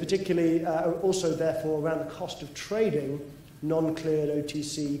OTC, and particularly also, therefore, around the cost of trading non-cleared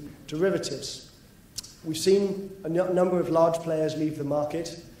OTC derivatives. We've seen a number of large players leave the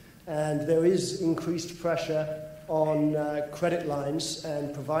market, and there is increased pressure on credit lines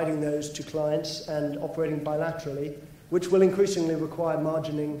and providing those to clients and operating bilaterally, which will increasingly require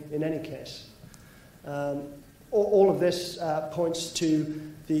margining in any case. All of this points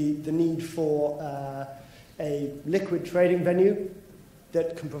to the need for a liquid trading venue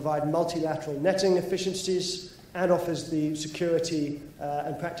that can provide multilateral netting efficiencies and offers the security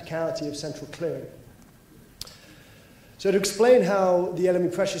and practicality of central clearing. So to explain how the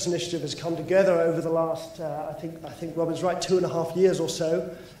LME Precious Initiative has come together over the last, I think Robin's right, 2.5 years or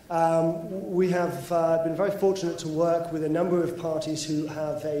so, we have been very fortunate to work with a number of parties who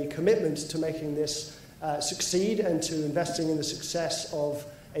have a commitment to making this succeed and to investing in the success of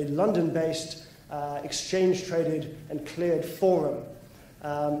a London-based exchange-traded and cleared forum.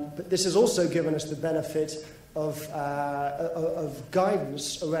 But this has also given us the benefit of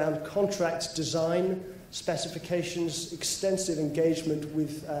guidance around contract design, specifications, extensive engagement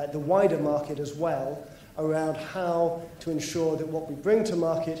with the wider market as well around how to ensure that what we bring to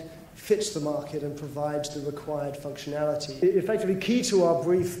market fits the market and provides the required functionality. Effectively, key to our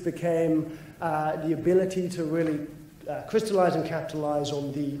brief became the ability to really crystallize and capitalize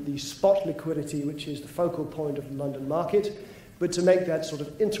on the spot liquidity, which is the focal point of the London market, but to make that sort of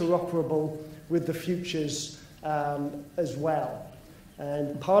interoperable with the futures as well.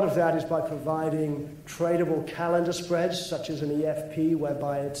 And part of that is by providing tradable calendar spreads, such as an EFP,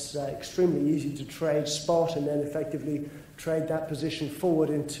 whereby it's extremely easy to trade spot and then effectively trade that position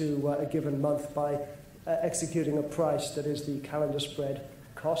forward into a given month by executing a price that is the calendar spread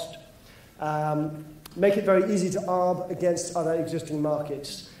cost. make it very easy to arb against other existing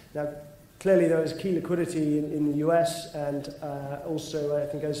markets. Now, clearly there is key liquidity in the US, and also I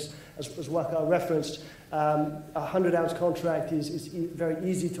think as Waqar referenced, a 100-ounce contract is very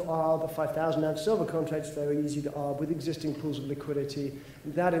easy to arb. A 5,000-ounce silver contract is very easy to arb with existing pools of liquidity.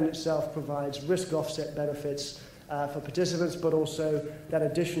 That in itself provides risk offset benefits for participants, but also that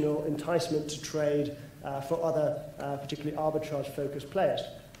additional enticement to trade for other particularly arbitrage-focused players.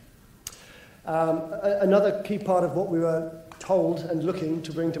 Another key part of what we were told and looking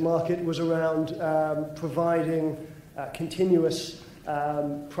to bring to market was around providing continuous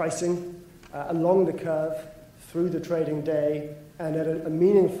pricing along the curve through the trading day and at a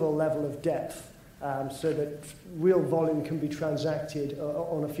meaningful level of depth, so that real volume can be transacted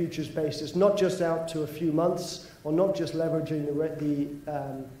on a futures basis, not just out to a few months or not just leveraging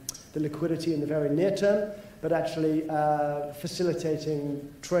the liquidity in the very near term, but actually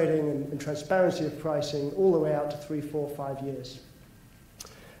facilitating trading and transparency of pricing all the way out to 3, 4, 5 years.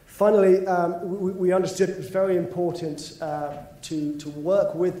 Finally, we understood it was very important to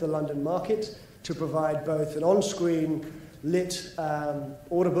work with the London market to provide both an on-screen lit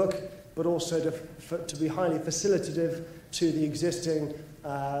order book, but also to be highly facilitative to the existing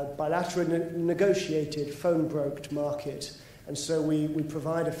bilaterally negotiated phone-broked market. And so we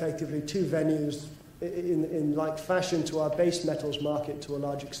provide effectively two venues in like fashion to our base metals market to a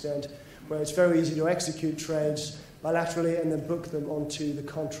large extent, where it's very easy to execute trades bilaterally and then book them onto the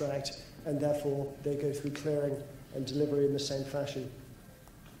contract, and therefore they go through clearing and delivery in the same fashion.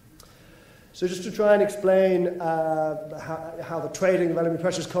 So just to try and explain how the trading of LME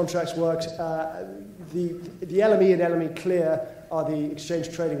precious contracts works, the LME and LME Clear are the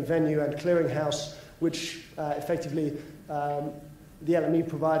exchange trading venue and clearinghouse, which effectively the LME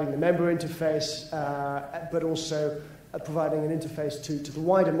providing the member interface, but also providing an interface to the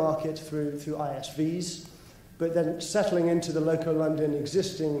wider market through ISVs, but then settling into the local London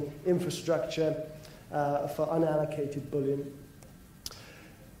existing infrastructure for unallocated bullion.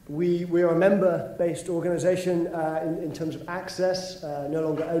 We are a member-based organisation in terms of access, no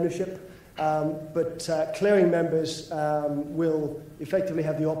longer ownership, but clearing members will effectively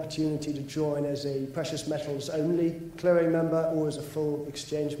have the opportunity to join as a precious metals only clearing member or as a full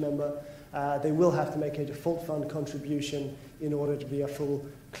exchange member. They will have to make a default fund contribution in order to be a full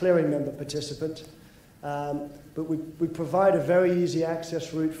clearing member participant. But we provide a very easy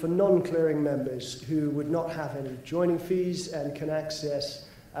access route for non-clearing members who would not have any joining fees and can access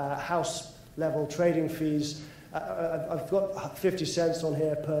house-level trading fees. I've got 50 cents on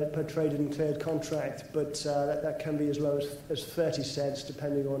here per traded and cleared contract, but that can be as low as 30 cents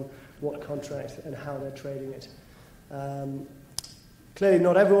depending on what contract and how they're trading it. Clearly,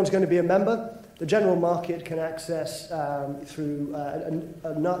 not everyone's going to be a member. The general market can access through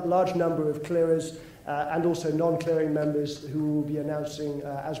a large number of clearers and also non-clearing members who will be announcing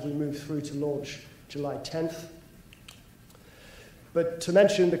as we move through to launch July 10th. But to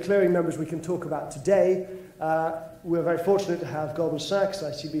mention the clearing members we can talk about today, we're very fortunate to have Goldman Sachs,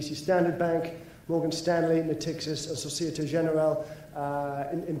 ICBC Standard Bank, Morgan Stanley, Natixis, and Societe Generale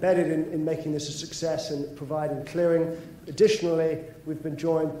embedded in making this a success and providing clearing. Additionally, we've been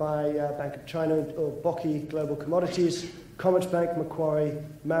joined by Bank of China or BOCI Global Commodities, Commerzbank, Macquarie,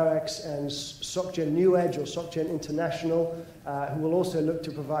 Marex, and SocGen New Edge or SocGen International, who will also look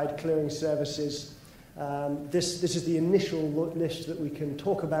to provide clearing services. This is the initial list that we can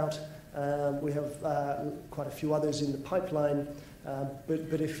talk about. We have quite a few others in the pipeline,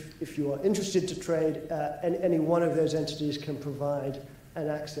 but if you are interested to trade, any one of those entities can provide an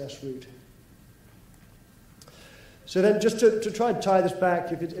access route. So then just to try and tie this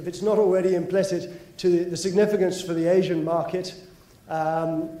back, if it's not already implicit, to the significance for the Asian market,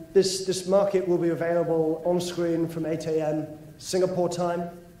 this market will be available on screen from 8 a.m. Singapore time.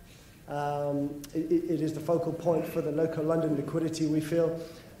 It is the focal point for the local London liquidity, we feel,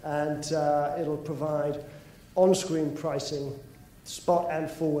 and it'll provide on-screen pricing, spot and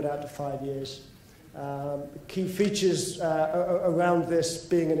forward out to 5 years. Key features around this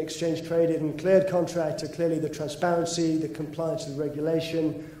being an exchange-traded and cleared contract are clearly the transparency, the compliance with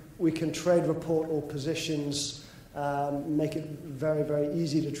regulation. We can trade report all positions, make it very, very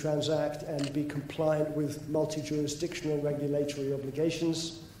easy to transact and be compliant with multi-jurisdictional regulatory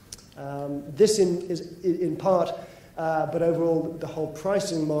obligations. This is in part, but overall the whole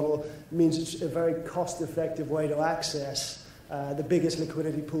pricing model means it's a very cost-effective way to access the biggest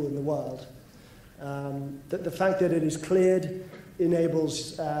liquidity pool in the world. The fact that it is cleared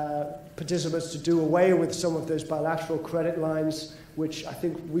enables participants to do away with some of those bilateral credit lines which I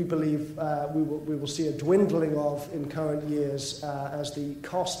think we believe we will see a dwindling of in current years as the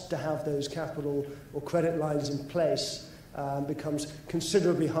cost to have those capital or credit lines in place becomes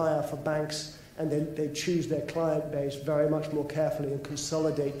considerably higher for banks, and they choose their client base very much more carefully and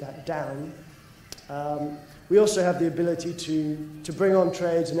consolidate that down. We also have the ability to bring on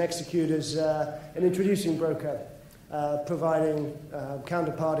trades and execute as an introducing broker, providing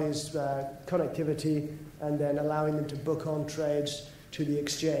counterparties connectivity and then allowing them to book on trades to the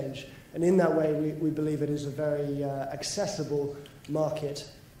exchange. And in that way, we believe it is a very accessible market.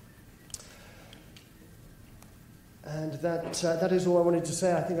 And that is all I wanted to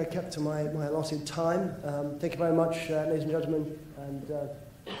say. I think I kept to my allotted time. Thank you very much, ladies and gentlemen, and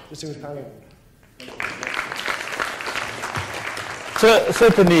distinguished panel.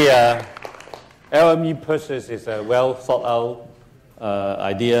 Certainly, LME purchase is a well thought out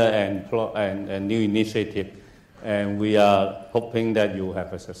idea and new initiative, and we are hoping that you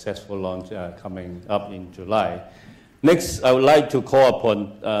have a successful launch coming up in July. Next, I would like to call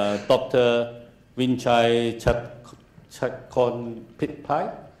upon Dr. Vinchai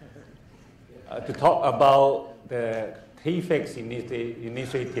Chatkonpitpai to talk about the TFX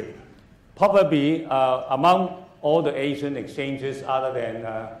initiative. Probably among all the Asian exchanges other than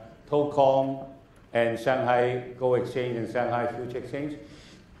TOCOM and Shanghai Gold Exchange and Shanghai Future Exchange,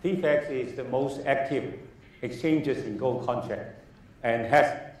 TFX is the most active exchanges in gold contract and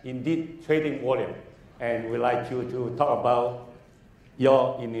has indeed trading volume. And we'd like you to talk about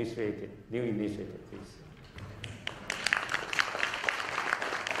your initiative, new initiative, please.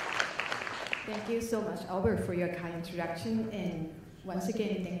 Thank you so much, Albert, for your kind introduction. And once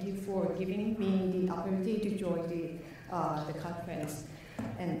again, thank you for giving me the opportunity to join the conference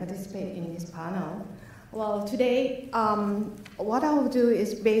and participate in this panel. Well, today, what I will do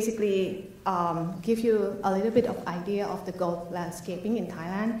is basically give you a little bit of idea of the gold landscaping in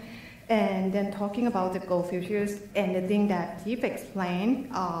Thailand, and then talking about the gold futures and the thing that TFX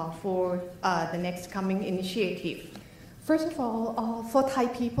explained for the next coming initiative. First of all, for Thai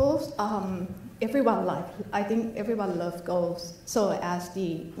people, I think everyone loves gold, so as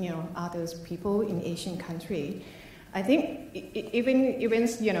the other people in Asian country. I think even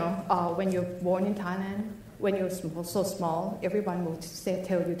when you're born in Thailand, when you're so small, everyone will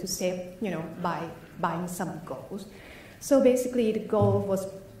tell you to save, by buying some gold. So basically, the gold was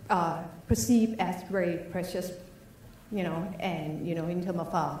perceived as very precious, and in terms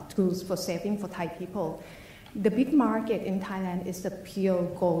of tools for saving for Thai people. The big market in Thailand is the pure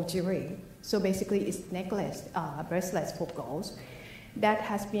gold jewelry. So basically, it's necklace, bracelets for gold. That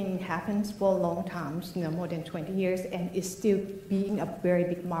has been happening for a long time, more than 20 years, and is still being a very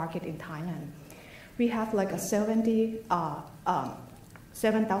big market in Thailand. We have like a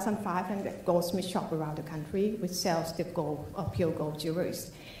 7,500 goldsmith shops around the country, which sells the gold, pure gold jewelry.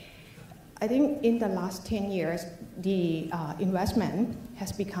 I think in the last 10 years, the investment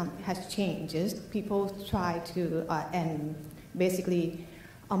has changed. People try to, and basically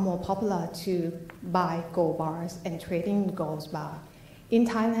are more popular to buy gold bars and trading gold bar. In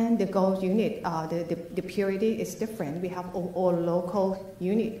Thailand, the gold unit, the purity is different. We have all local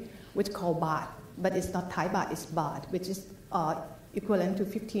unit, which called baht, but it's not Thai baht, it's baht, which is equivalent to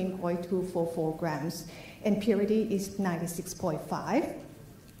 15.244 grams, and purity is 96.5.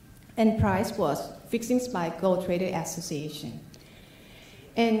 And price was fixed by Gold Trader Association.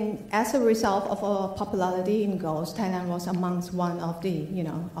 And as a result of our popularity in gold, Thailand was amongst one of the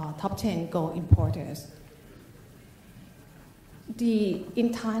top 10 gold importers.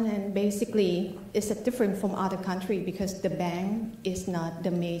 In Thailand, basically, is different from other countries because the bank is not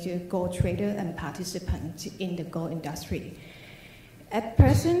the major gold trader and participant in the gold industry. At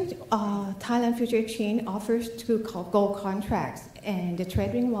present, Thailand Future Exchange offers 2 gold contracts, and the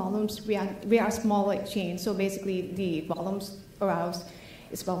trading volumes, we are a small exchange, so basically the volumes around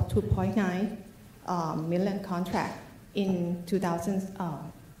is about 2.9 million contracts in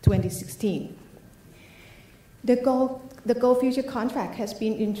 2016. The gold future contract has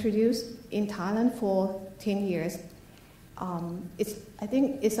been introduced in Thailand for 10 years. I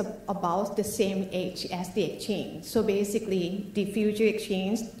think it's about the same age as the exchange. So basically, the future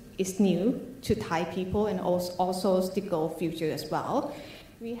exchange is new to Thai people and also the gold future as well.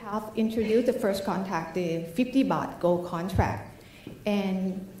 We have introduced the first contract, the 50 baht gold contract.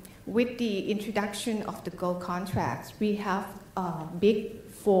 And with the introduction of the gold contracts, we have big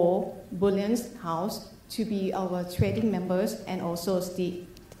 4 bullion house to be our trading members and also the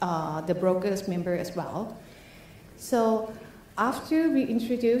brokers member as well. So after we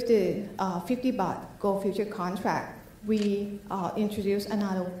introduced the 50 baht gold future contract, we introduced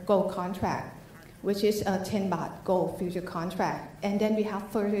another gold contract, which is a 10 baht gold future contract. And then we have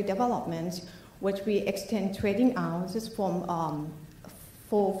further developments, which we extend trading hours from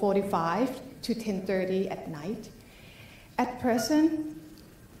 4:45 to 10:30 at night. At present,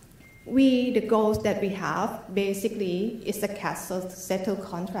 the goals that we have basically is a cash settle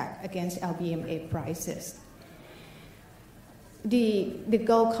contract against LBMA prices. The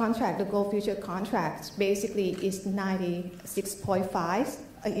gold contract, the gold future contracts, basically is 96.5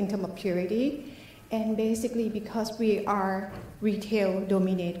 in terms of purity, and basically because we are retail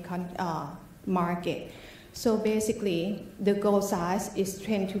dominated market, so basically the gold size is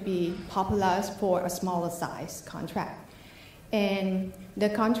tend to be popular for a smaller size contract. And the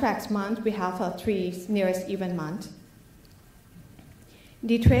contracts month, we have 3 nearest even month.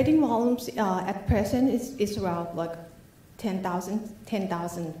 The trading volumes at present is around like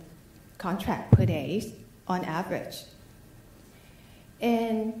 10,000 contract per day on average.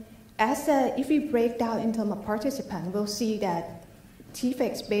 And if we break down in terms of participants, we'll see that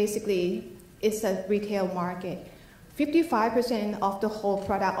TFX basically is a retail market. 55% of the whole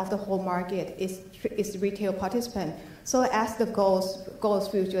product of the whole market is retail participant. So as the gold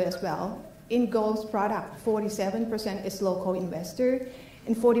future as well. In gold product, 47% is local investor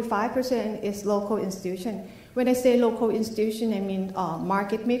and 45% is local institution. When I say local institution, I mean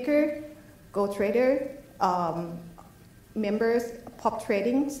market maker, gold trader, members, pop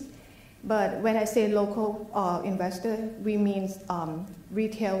tradings. But when I say local investor, we mean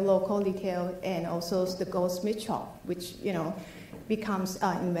retail, local retail, and also the goldsmith shop, which becomes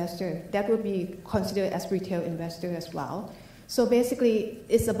investor. That would be considered as retail investor as well. So basically,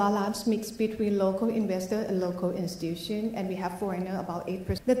 it's a balanced mix between local investor and local institution, and we have foreigner about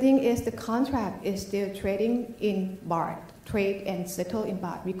 8%. The thing is, the contract is still trading in baht, trade and settle in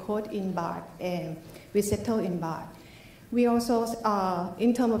baht. We quote in baht and we settle in baht. We also,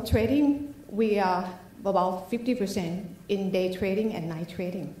 in terms of trading, we are about 50% in day trading and night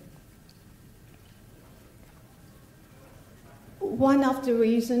trading. One of the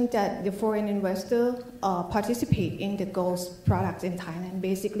reasons that the foreign investors participate in the gold products in Thailand,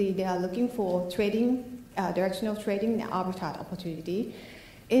 basically they are looking for trading, directional trading and arbitrage opportunity.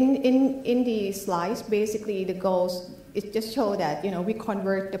 In the slides, basically the goals, it just shows that we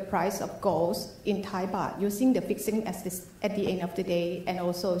convert the price of gold in Thai baht using the fixing at the end of the day, and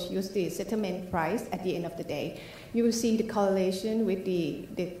also use the settlement price at the end of the day. You will see the correlation with the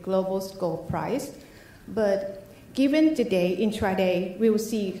global gold price, but given today, intraday, we will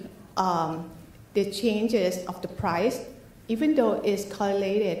see the changes of the price. Even though it's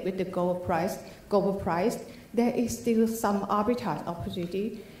correlated with the global price, there is still some arbitrage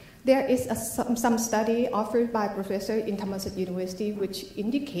opportunity. There is some study offered by a professor in Thammasat University which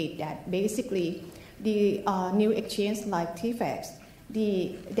indicate that basically the new exchange like TFX,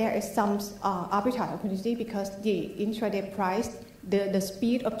 there is some arbitrage opportunity because the intraday price, the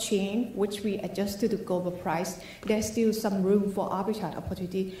speed of change which we adjust to the global price, there's still some room for arbitrage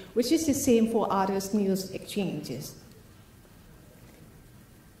opportunity, which is the same for other news exchanges.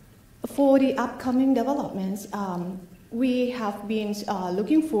 For the upcoming developments, we have been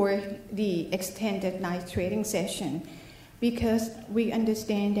looking for the extended night trading session because we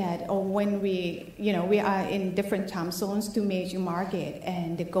understand that when we are in different time zones to major market,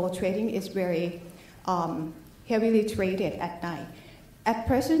 and the gold trading is very heavily traded at night. At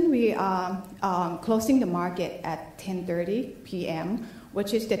present, we are closing the market at 10:30 p.m.,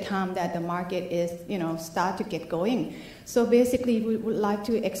 which is the time that the market is, start to get going. So basically, we would like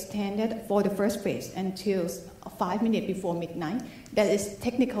to extend it for the first phase until 5 minutes before midnight. That is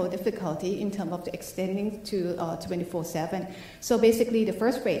technical difficulty in terms of the extending to 24/7. So basically, the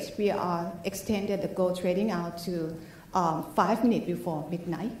first phase, we are extended the gold trading out to 5 minutes before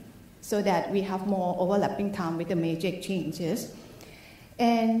midnight, so that we have more overlapping time with the major exchanges.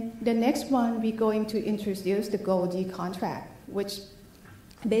 And the next one, we're going to introduce the Gold D contract, which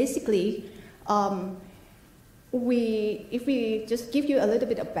basically, if we just give you a little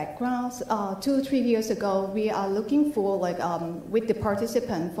bit of background, 2-3 years ago, we are looking for, with the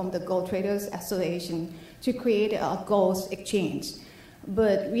participant from the Gold Traders Association, to create a gold exchange.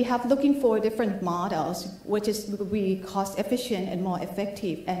 But we have looking for different models, which will be cost efficient and more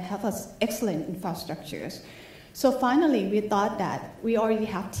effective and have excellent infrastructures. So finally, we thought that we already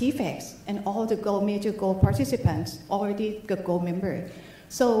have TFX and all the major gold participants already the gold member.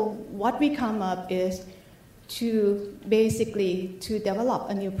 So what we come up is to basically to develop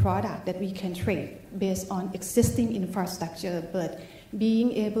a new product that we can trade based on existing infrastructure, but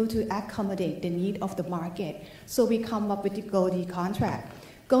being able to accommodate the need of the market. So we come up with the Gold D contract.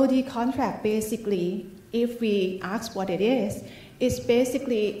 Gold D contract, basically, if we ask what it is, it's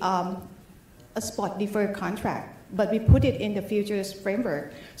basically a spot deferred contract, but we put it in the futures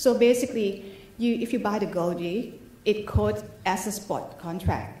framework. So basically, if you buy the Goldie, it quotes as a spot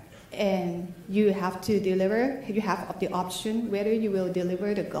contract. And you have to deliver, you have the option whether you will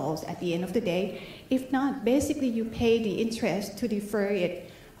deliver the gold at the end of the day. If not, basically you pay the interest to defer it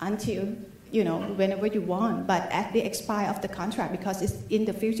until, whenever you want. But at the expire of the contract, because it's in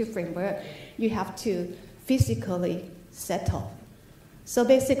the future framework, you have to physically settle. So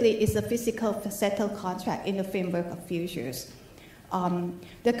basically, it's a physical settled contract in the framework of futures.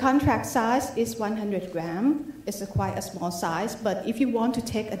 The contract size is 100 grams. It's quite a small size, but if you want to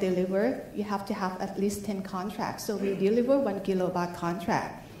take a deliver, you have to have at least 10 contracts. So we deliver 1 kilobaht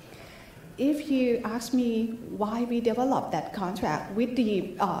contract. If you ask me why we developed that contract with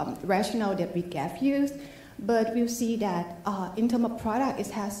the rationale that we gave you, but we'll see that in terms of product, it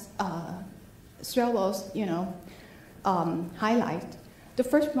has several, highlights. The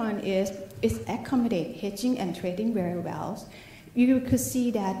first one is it accommodates hedging and trading very well. You could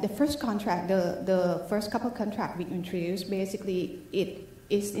see that the first contract, the first couple of contracts we introduced, basically it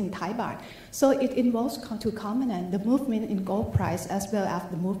is in Thai baht. So it involves two components, the movement in gold price as well as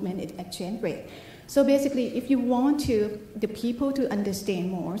the movement in exchange rate. So basically, if you want the people to understand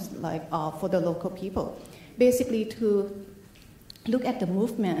more, like for the local people, basically to look at the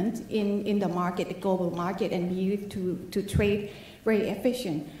movement in the market, the global market, and be to trade very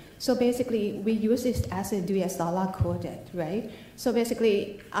efficient. So basically, we use it as a US dollar quoted, right? So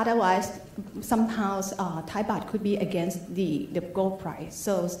basically, otherwise, somehow Thai baht could be against the gold price.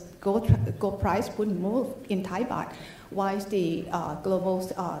 So gold price would move in Thai baht, while the global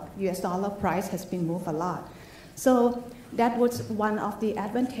US dollar price has been moved a lot. So that was one of the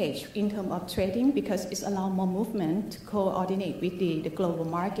advantage in terms of trading because it allows more movement to coordinate with the global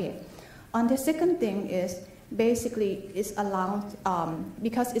market. And the second thing is, basically, it's allowed,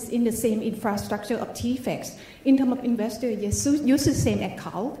 because it's in the same infrastructure of TFX. In terms of investor, you use the same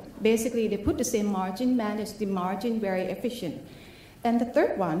account. Basically, they put the same margin, manage the margin very efficient. And the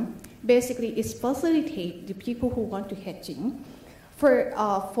third one, basically, is facilitate the people who want to hedging, for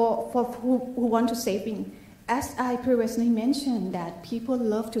who want to saving. As I previously mentioned, that people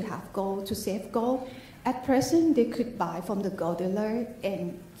love to have gold, to save gold. At present, they could buy from the gold dealer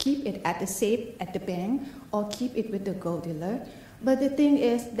and keep it at the safe at the bank or keep it with the gold dealer. But the thing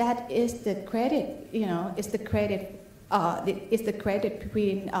is, that is the credit, it's the credit, it's the credit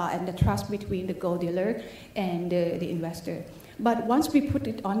between and the trust between the gold dealer and the investor. But once we put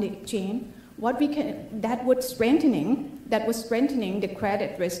it on the exchange, that was strengthening the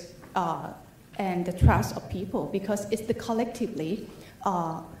credit risk and the trust of people because it's the collectively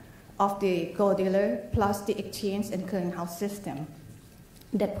of the gold dealer plus the exchange and clearinghouse system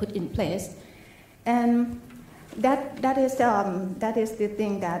that put in place. And that is the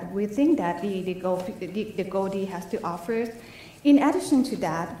thing that we think that the Goldie has to offer. In addition to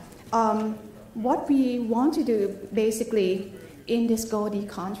that, what we want to do basically in this Goldie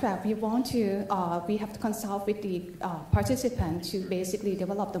contract, we have to consult with the participants to basically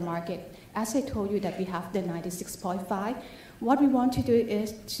develop the market. As I told you that we have the 96.5. What we want to do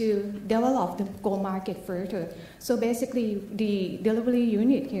is to develop the gold market further. So basically, the delivery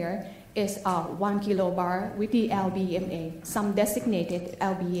unit here is 1 kilobar with the LBMA, some designated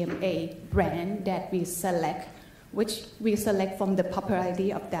LBMA brand that we select, which we select from the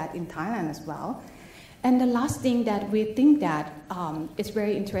popularity of that in Thailand as well. And the last thing that we think that is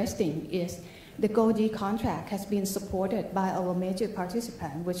very interesting is the Goldie contract has been supported by our major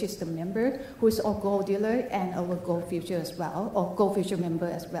participant, which is the member, who is our gold dealer and our gold future as well, or gold future member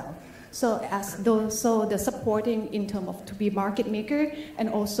as well. So the supporting in terms of to be market maker and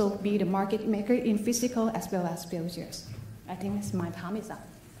also be the market maker in physical as well as futures. I think my time is up.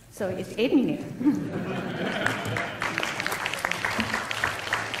 So it's 8 minutes.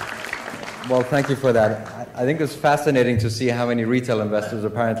 Well, thank you for that. I think it's fascinating to see how many retail investors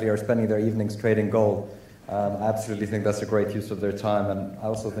apparently are spending their evenings trading gold. I absolutely think that's a great use of their time, and I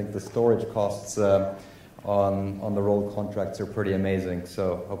also think the storage costs on the rolled contracts are pretty amazing,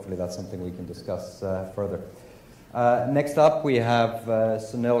 so hopefully that's something we can discuss further. Next up, we have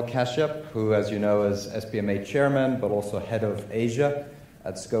Sunil Kashyap, who, as you know, is SPMA chairman, but also head of Asia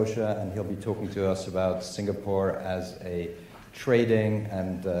at Scotia, and he'll be talking to us about Singapore as a trading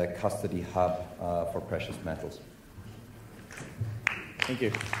and custody hub for precious metals. Thank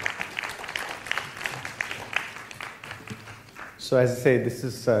you. So as I say, this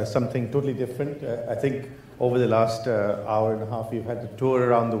is something totally different. I think over the last hour and a half, we've had to tour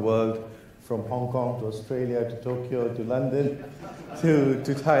around the world from Hong Kong to Australia to Tokyo to London to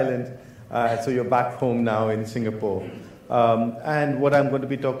Thailand. So you're back home now in Singapore. And what I'm going to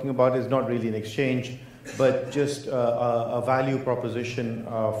be talking about is not really an exchange, but just a value proposition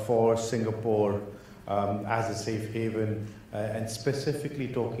for Singapore as a safe haven, and specifically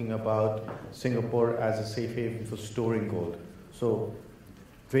talking about Singapore as a safe haven for storing gold. So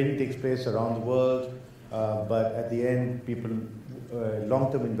trading takes place around the world, but at the end, people,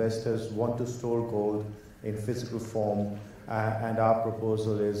 long-term investors want to store gold in physical form, and our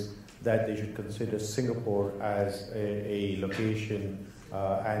proposal is that they should consider Singapore as a location,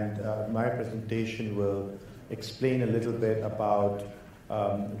 and my presentation will explain a little bit about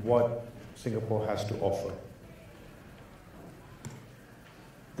what Singapore has to offer.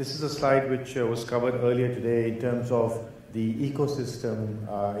 This is a slide which was covered earlier today in terms of the ecosystem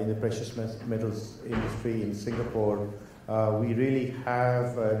in the precious metals industry in Singapore. We really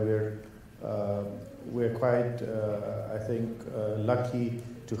have, we're quite, I think, lucky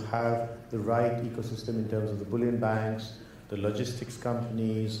to have the right ecosystem in terms of the bullion banks, the logistics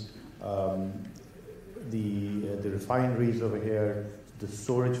companies, the refineries over here, the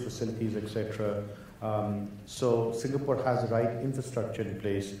storage facilities, etc. So Singapore has the right infrastructure in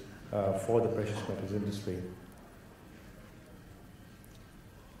place for the precious metals industry.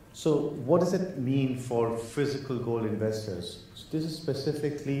 So what does it mean for physical gold investors? So this is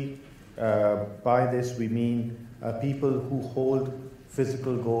specifically, by this we mean people who hold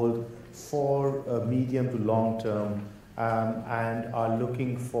physical gold for medium to long term and are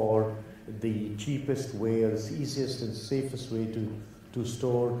looking for the cheapest way, or the easiest and safest way to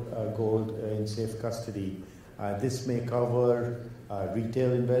store gold in safe custody. This may cover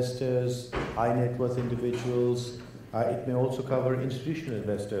retail investors, high net worth individuals. It may also cover institutional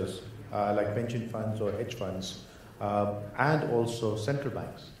investors like pension funds or hedge funds, and also central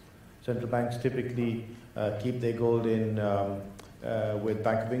banks. Central banks typically keep their gold in with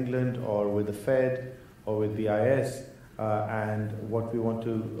Bank of England or with the Fed or with BIS, and what we want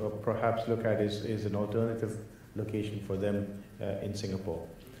to perhaps look at is an alternative location for them in Singapore.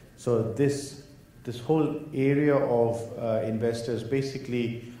 So this whole area of investors,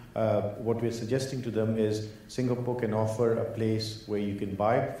 basically what we're suggesting to them is Singapore can offer a place where you can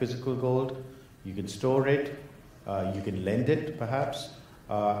buy physical gold, you can store it, you can lend it perhaps,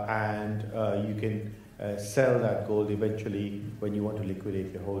 and you can sell that gold eventually when you want to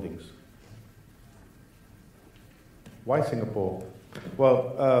liquidate your holdings. Why Singapore?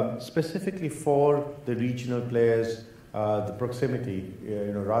 Well, specifically for the regional players, the proximity.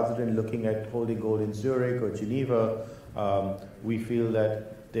 Rather than looking at holding gold in Zurich or Geneva, we feel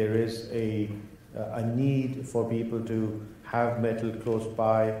that there is a need for people to have metal close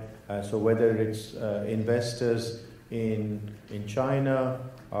by. So whether it's investors in China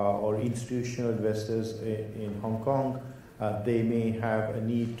or institutional investors in Hong Kong, they may have a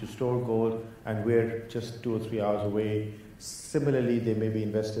need to store gold, and we're just 2 or 3 hours away. Similarly, there may be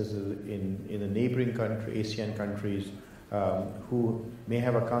investors in the neighboring country, ASEAN countries, who may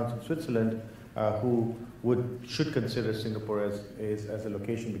have accounts in Switzerland, who should consider Singapore as a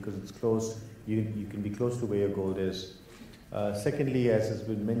location because it's close. You can be close to where your gold is. Secondly, as has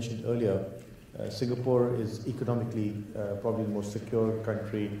been mentioned earlier, Singapore is economically probably the most secure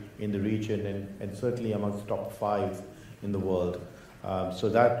country in the region, and certainly amongst the top 5 in the world. So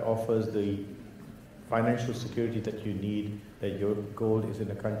that offers the financial security that you need, that your gold is in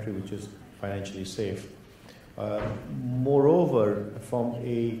a country which is financially safe. Moreover, from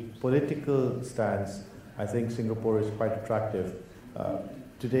a political stance, I think Singapore is quite attractive.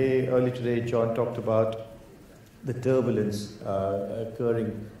 Early today, John talked about the turbulence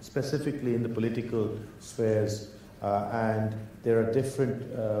occurring specifically in the political spheres, and there are different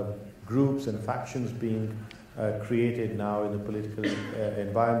groups and factions being created now in the political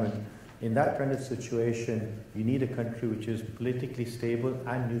environment. In that kind of situation, you need a country which is politically stable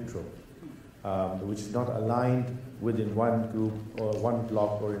and neutral, which is not aligned within one group or one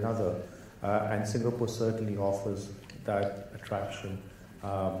bloc or another, and Singapore certainly offers that attraction.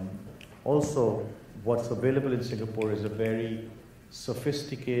 Also, what's available in Singapore is a very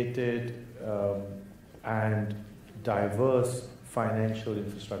sophisticated and diverse financial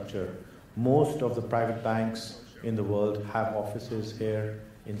infrastructure. Most of the private banks in the world have offices here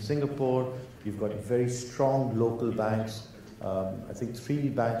in Singapore. You've got very strong local banks. I think 3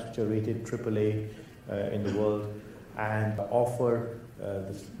 banks which are rated AAA in the world and offer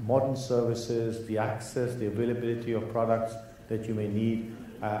the modern services, the access, the availability of products that you may need,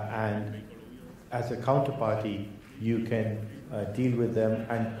 and as a counterparty, you can deal with them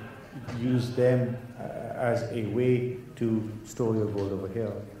and use them as a way to store your gold over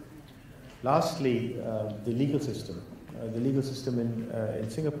here. Lastly, the legal system. The legal system in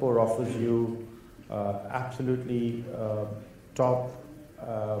Singapore offers you absolutely top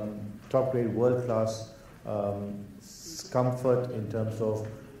grade, world-class comfort in terms of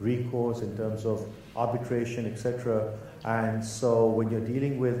recourse, in terms of arbitration, etc. And so when you're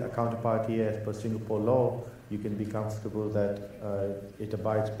dealing with a counterparty as per Singapore law, you can be comfortable that it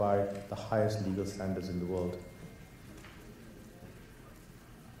abides by the highest legal standards in the world.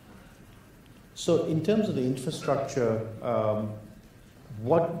 So in terms of the infrastructure,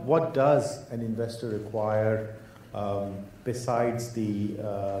 what does an investor require besides the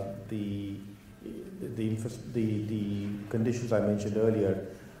conditions I mentioned earlier?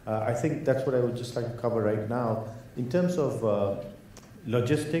 I think that's what I would just like to cover right now. In terms of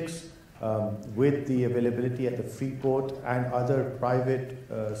logistics, with the availability at the Freeport and other private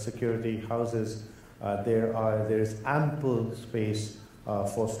security houses, there is ample space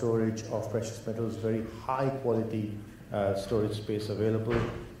for storage of precious metals, very high quality storage space available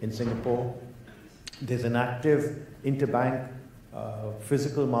in Singapore. There's an active interbank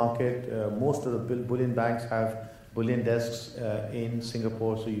physical market. Most of the bullion banks have bullion desks in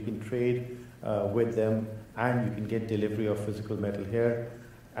Singapore, so you can trade with them and you can get delivery of physical metal here.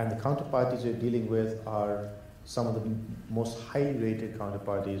 And the counterparties you're dealing with are some of the most highly rated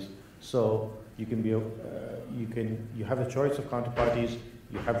counterparties. So you can be, you have a choice of counterparties,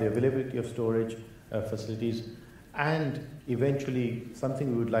 you have the availability of storage facilities, and eventually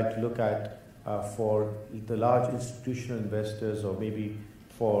something we would like to look at for the large institutional investors or maybe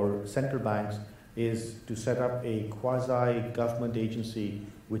for central banks is to set up a quasi-government agency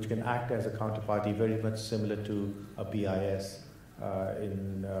which can act as a counterparty very much similar to a BIS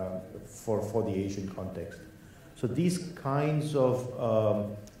for the Asian context. So these kinds of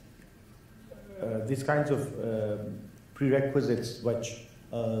prerequisites which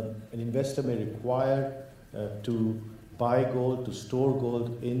an investor may require to buy gold, to store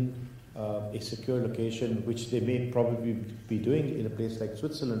gold in a secure location, which they may probably be doing in a place like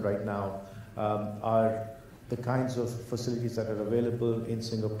Switzerland right now, are the kinds of facilities that are available in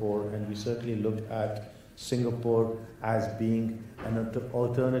Singapore, and we certainly look at Singapore as being an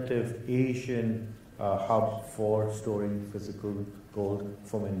alternative Asian hub for storing physical gold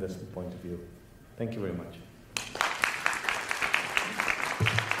from an investment point of view. Thank you very much.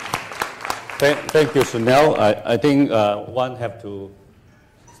 Thank you, Sunil. I think one have to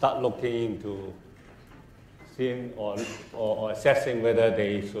start looking into seeing or assessing whether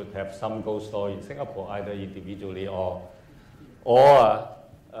they should have some gold store in Singapore, either individually or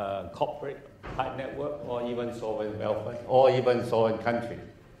corporate high network, or even sovereign wealth fund, or even sovereign country.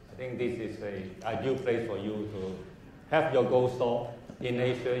 I think this is an ideal place for you to have your gold store in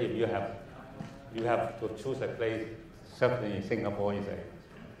Asia. If you have to choose a place, certainly Singapore is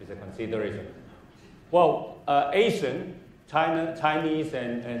a consideration. Well, Asian, Chinese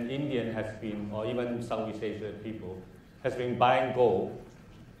and Indian has been, or even Southeast Asian people, has been buying gold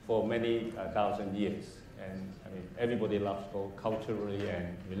for many thousand years. And I mean, everybody loves gold culturally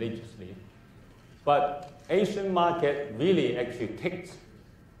and religiously. But Asian market really actually takes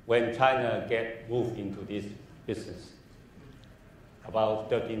when China moved into this business about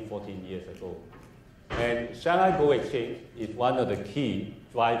 13, 14 years ago. And Shanghai Gold Exchange is one of the key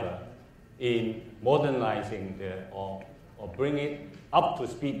drivers in modernizing or bring it up to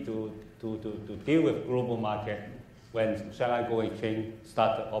speed to deal with global market when Shanghai Gold Exchange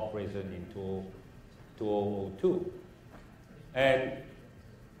started operation in 2002. And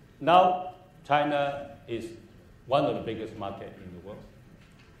now China is one of the biggest markets in the world.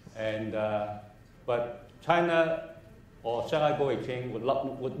 And but China or Shanghai Gold Exchange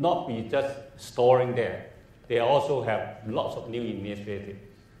would not be just storing there. They also have lots of new initiatives.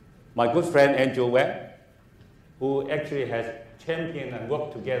 My good friend Andrew Webb, who actually has championed and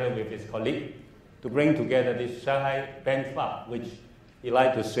worked together with his colleague to bring together this Shanghai benchmark, which he'd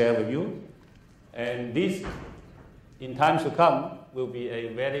like to share with you. And this, in times to come, will be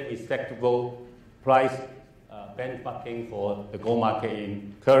a very respectable price benchmarking for the gold market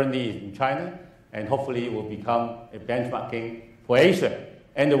currently in China, and hopefully will become a benchmarking for Asia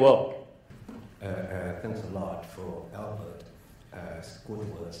and the world. Thanks a lot for Albert's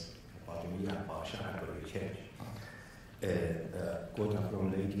good words about me and about Shanghai Gold Exchange. Good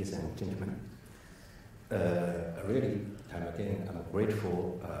afternoon, ladies and gentlemen. Really, time again, I'm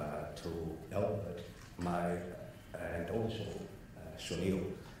grateful to Albert, and also Sunil,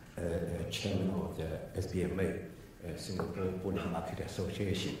 chairman of the SBMA, Singapore Bullion Market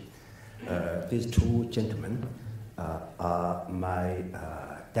Association. These two gentlemen are my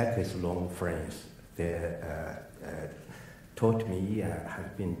decades-long friends. They taught me,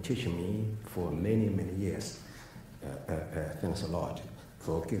 have been teaching me for many, many years. Thanks a lot.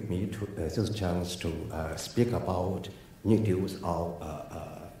 for giving me this chance to speak about new deals of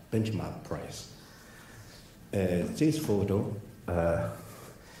benchmark price. This photo,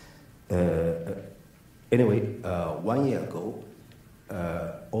 anyway, 1 year ago,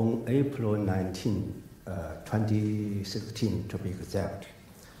 on April 19, 2016 to be exact,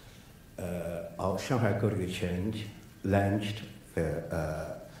 our Shanghai Gold Exchange launched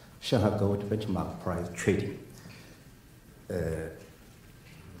the Shanghai Gold benchmark price trading.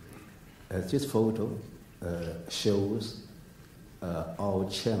 This photo shows our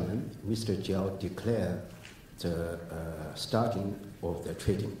chairman, Mr. Jiao, declared the starting of the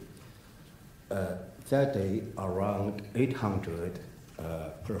trading. That day, around 800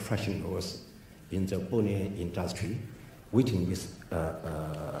 professionals in the bullion industry witnessed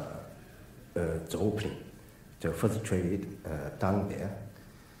the opening, the first trade down there.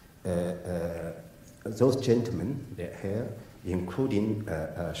 Those gentlemen, they're here, including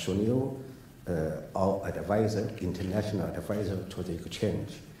Shunil, our advisor, international advisor to the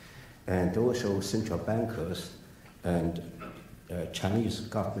exchange, and also central bankers and Chinese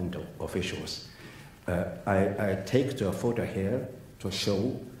government officials. I take the photo here to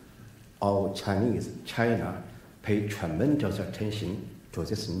show our China pay tremendous attention to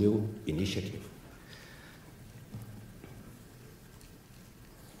this new initiative.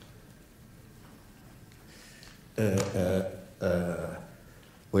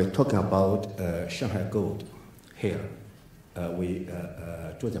 We're talking about Shanghai Gold here. We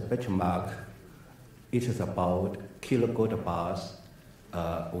do the benchmark. It is about kilo gold bars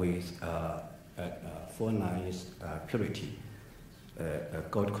with 4/9 purity,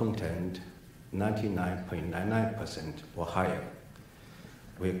 gold content 99.99% or higher.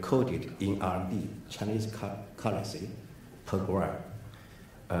 We coded in RMB, Chinese currency, per gram.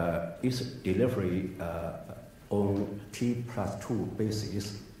 Its delivery on T+2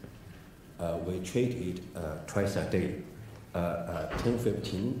 basis, we traded twice a day,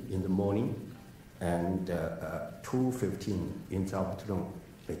 10:15 in the morning and 2:15 in the afternoon,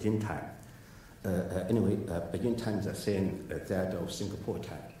 Beijing time. Anyway, Beijing time is the same as that of Singapore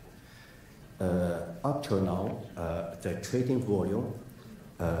time. Up till now, the trading volume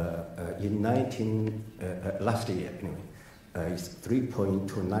in last year anyway, is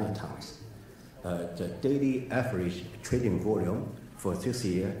 3.29 tons. The daily average trading volume for this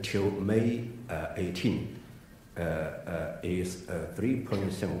year till May 18 is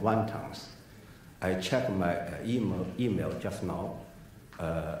 3.71 tons. I checked my email just now.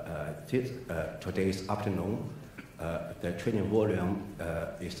 Today's afternoon, the trading volume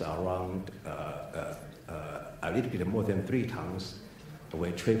is around a little bit more than 3 tons.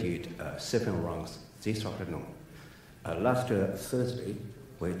 We traded 7 rounds this afternoon. Last Thursday,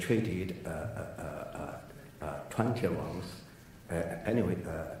 we traded 20 rounds. Anyway,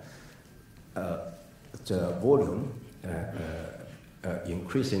 the volume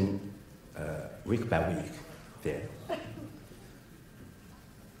increasing week by week there.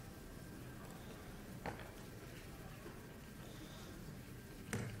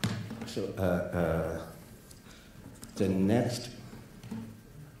 So the next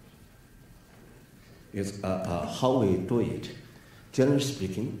is how we do it. Generally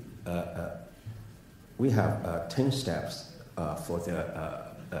speaking, we have 10 steps for the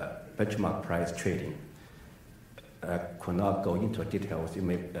benchmark price trading. I could not go into details. You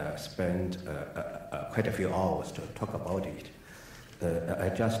may spend quite a few hours to talk about it. I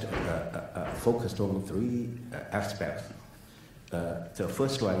just focused on 3 aspects. The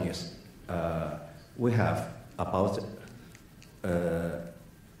first one is we have about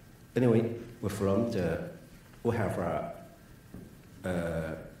anyway we have a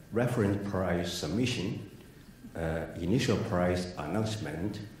reference price submission, initial price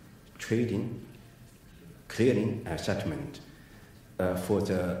announcement, trading, clearing, and settlement. For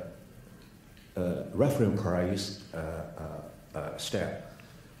the reference price step,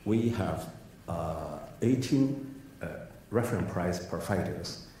 we have 18 reference price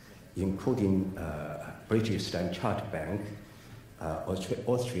providers, including British Standard Chartered Bank,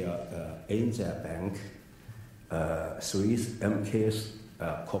 Austria ANZ Bank, Swiss MKS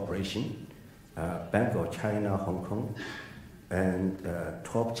Corporation, Bank of China Hong Kong, and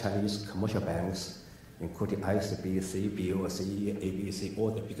top Chinese commercial banks, including ICBC, BOC, ABC,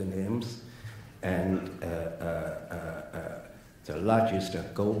 all the big names, and the largest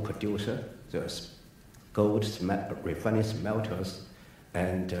gold producer, the gold refining smelters,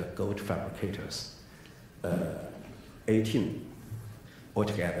 and gold fabricators. 18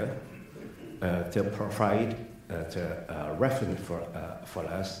 altogether. They provide the reference for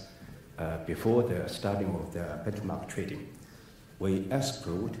us before the starting of the benchmark trading. we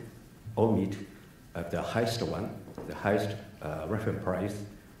exclude, omit the highest one, the highest reference price,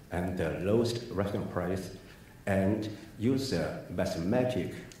 and the lowest reference price, and use the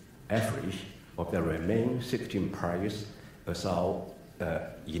mathematic average of the remaining 16 price as our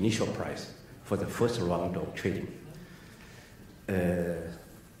initial price for the first round of trading. And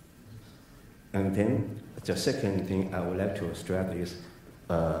then the second thing I would like to stress is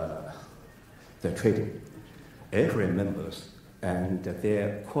the trading. Every members and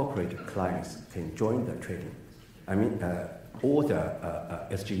their corporate clients can join the trading. I mean, all the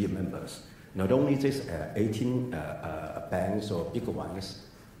SGE members, not only these 18 banks or big ones,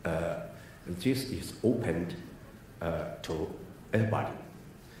 this is opened to everybody.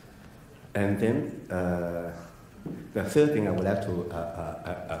 And then the third thing I would like to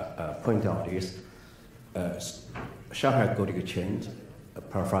point out is Shanghai Gold Exchange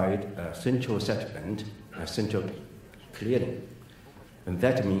provide central settlement and central clearing. And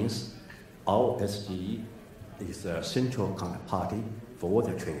that means our SGE is a central counterparty for all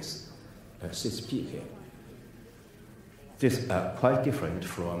the trades, CSP here. This is quite different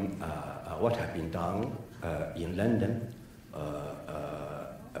from what has been done in London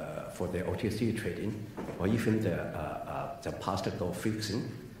for the OTC trading, or even the past gold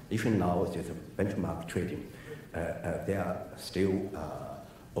fixing. Even now, there's a benchmark trading. They are still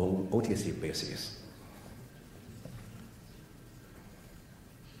on OTC basis.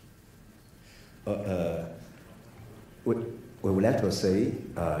 We would like to say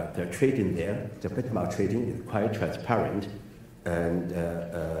the trading there, the benchmark trading is quite transparent, and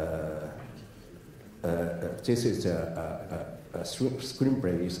this is a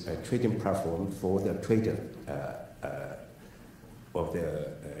screen-based trading platform for the trader of the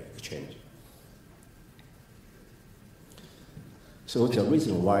exchange. So the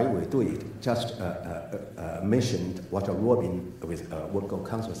reason why we do it, just mentioned what Robin with World Gold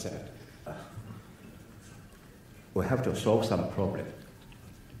Council said. We have to solve some problem.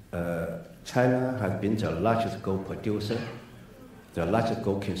 China has been the largest gold producer, the largest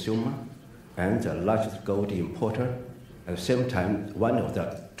gold consumer, and the largest gold importer. At the same time, one of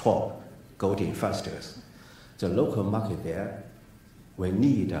the top gold investors. The local market there, we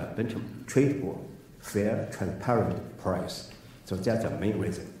need a tradable, fair, transparent price. So that's the main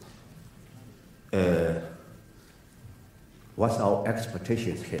reason. What's our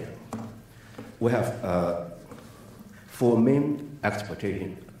expectations here? We have 4 main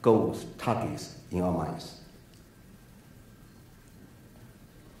expectation goals, targets in our minds.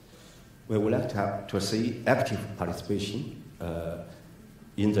 We would like to see active participation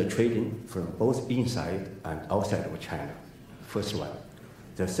in the trading from both inside and outside of China. First one.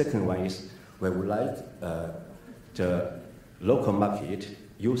 The second one is we would like the local market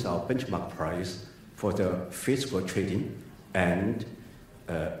use our benchmark price for the physical trading and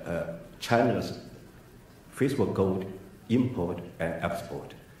China's physical gold import and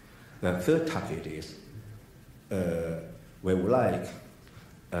export. The third target is we would like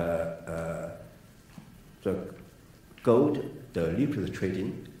the gold, the liquid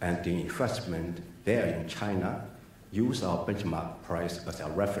trading, and the investment there in China use our benchmark price as a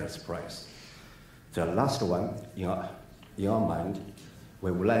reference price. The last one, in our mind,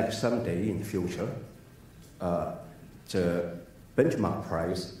 we would like someday in the future, the benchmark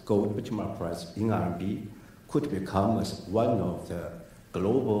price, gold benchmark price in RMB could become as one of the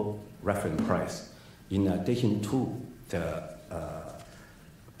global reference price, in addition to the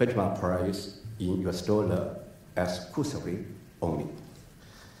benchmark price in US dollar exclusively only.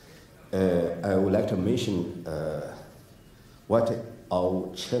 I would like to mention what our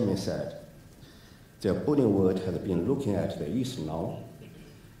chairman said. The bullion world has been looking at the East now,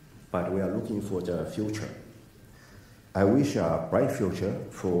 but we are looking for the future. I wish a bright future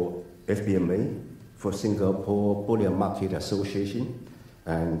for APPMC, for Singapore Bullion Market Association,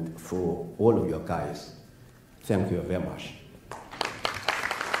 and for all of you guys. Thank you very much.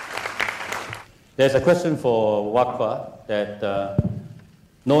 There's a question for Wakwa that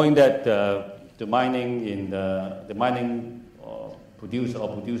knowing that the mining producer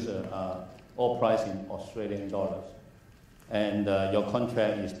all priced in Australian dollars, and your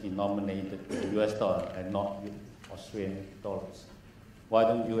contract is denominated in US dollar and not Australian dollars. Why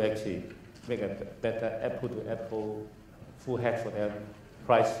don't you actually make a better apple-to-apple full hedge for them,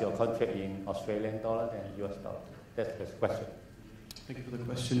 price your contract in Australian dollar and US dollar? That's the question. Thank you for the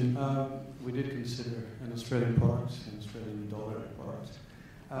question. We did consider an Australian product, an Australian dollar product.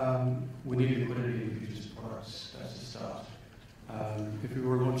 We need liquidity in futures products. That's the start. If we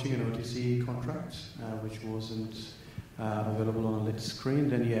were launching an OTC contract, which wasn't available on a lit screen,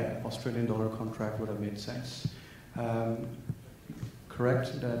 then yeah, Australian dollar contract would have made sense.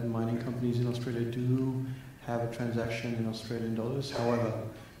 correct that mining companies in Australia do have a transaction in Australian dollars. However,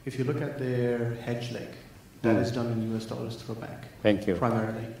 if you look at their hedge leg, that is done in US dollars through a bank. Thank you.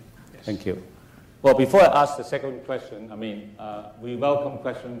 Primarily. Yes. Thank you. Well, before I ask the second question, we welcome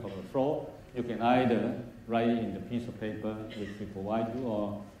questions from the floor. You can either write in the piece of paper which we provide you,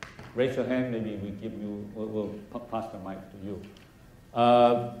 or raise your hand. Maybe we'll pass the mic to you.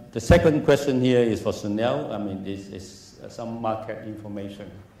 The second question here is for Sunil. This is some market information.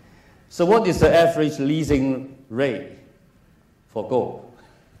 So, what is the average leasing rate for gold?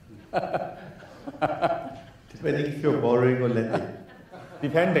 Depending if you're borrowing or lending.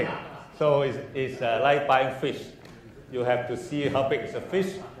 Depending. So it's like buying fish. You have to see how big is the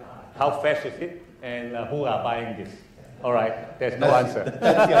fish, how fresh is it, and who are buying this. All right, there's no answer.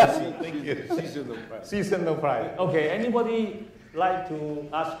 That's the answer. Thank you. Seasonal price. Seasonal price. Okay, anybody like to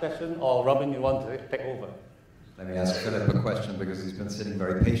ask question, or Robin, you want to take over? Let me ask Philip a question because he's been sitting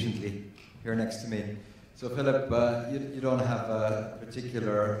very patiently here next to me. So Philip, you don't have a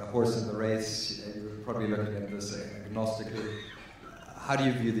particular horse in the race. You're probably looking at this agnostically. How do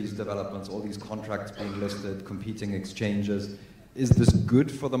you view these developments, all these contracts being listed, competing exchanges? Is this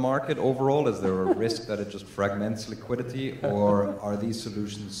good for the market overall? Is there a risk that it just fragments liquidity, or are these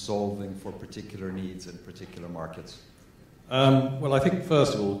solutions solving for particular needs in particular markets? Well, I think,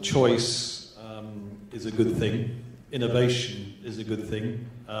 first of all, choice is a good thing. Innovation is a good thing.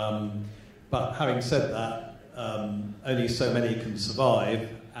 But having said that, only so many can survive,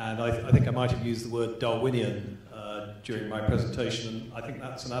 and I think I might have used the word Darwinian during my presentation, and I think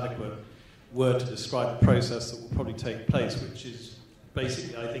that's an adequate word to describe the process that will probably take place, which is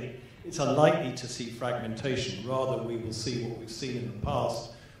basically, I think, it's unlikely to see fragmentation. Rather, we will see what we've seen in the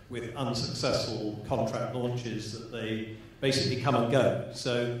past with unsuccessful contract launches, that they basically come and go.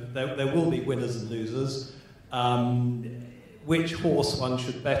 So there will be winners and losers. Which horse one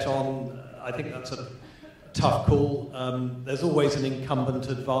should bet on, I think that's a tough call. There's always an incumbent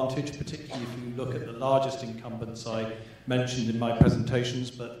advantage, particularly if you look at the largest incumbents I mentioned in my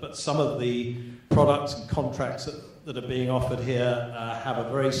presentations, but some of the products and contracts that are being offered here have a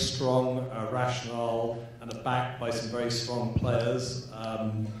very strong rationale and are backed by some very strong players,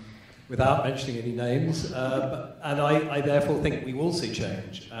 without mentioning any names. And I therefore think we will see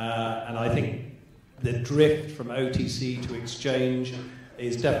change. And I think the drift from OTC to exchange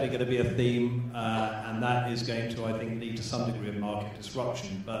is definitely going to be a theme, and that is going to, I think, lead to some degree of market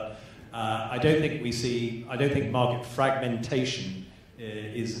disruption. But I don't think market fragmentation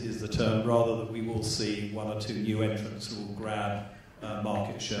is the term, rather that we will see one or two new entrants who will grab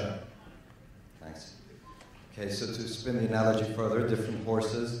market share. Thanks. Okay, so to spin the analogy further, different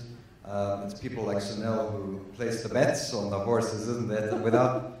horses, it's people like Sunil who place the bets on the horses, isn't it? And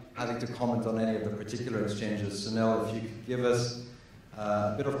without having to comment on any of the particular exchanges, Sunil, if you could give us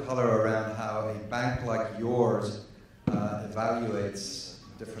a bit of color around how a bank like yours evaluates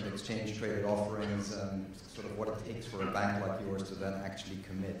different exchange-traded offerings, and sort of what it takes for a bank like yours to then actually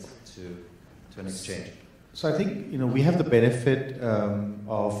commit to an exchange. So I think we have the benefit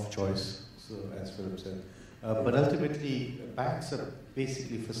of choice, so as Philip said, but ultimately banks are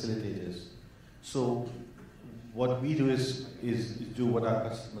basically facilitators. So what we do is do what our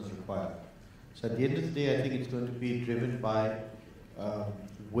customers require. So at the end of the day, I think it's going to be driven by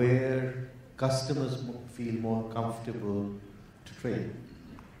where customers feel more comfortable to trade.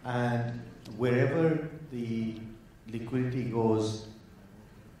 And wherever the liquidity goes,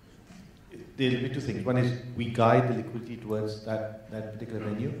 there will be two things. One is we guide the liquidity towards that particular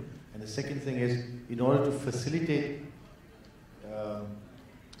venue. And the second thing is, in order to facilitate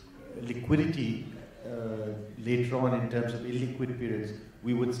liquidity later on in terms of illiquid periods,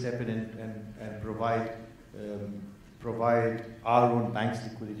 we would step in and provide our own bank's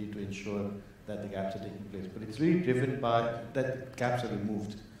liquidity to ensure that the gaps are taking place. But it's really driven by that gaps are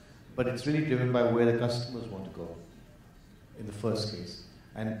removed. But it's really driven by where the customers want to go in the first case.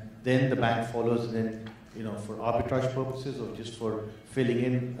 And then the bank follows, and then, for arbitrage purposes or just for filling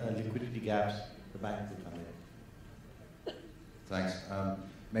in liquidity gaps, the bank will come in. Thanks.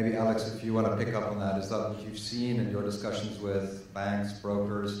 Maybe Alex, if you want to pick up on that, is that what you've seen in your discussions with banks,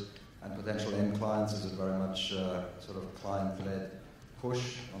 brokers, and potential end clients? Is it very much sort of client-led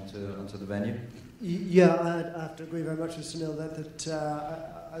push onto the venue? Yeah, I have to agree very much with Sunil that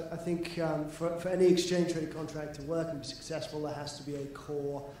I think for any exchange-traded contract to work and be successful, there has to be a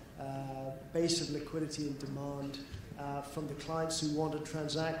core base of liquidity and demand from the clients who want to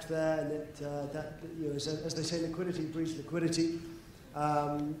transact there, and that as they say, liquidity breeds liquidity.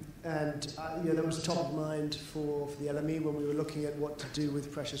 That was top of mind for the LME when we were looking at what to do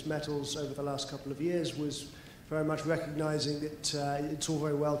with precious metals over the last couple of years, was very much recognizing that it's all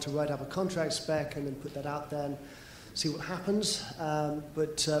very well to write up a contract spec and then put that out there and see what happens.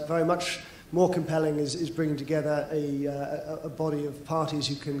 But very much more compelling is bringing together a body of parties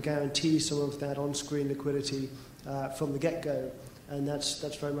who can guarantee some of that on-screen liquidity from the get-go. And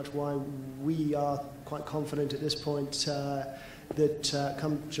that's very much why we are quite confident at this point that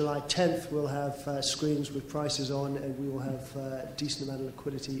come July 10th we'll have screens with prices on, and we will have a decent amount of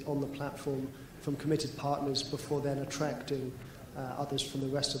liquidity on the platform from committed partners before then attracting others from the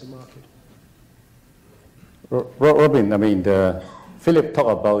rest of the market. Robin, I mean, Philip talked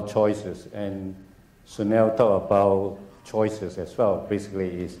about choices, and Sunil talked about choices as well.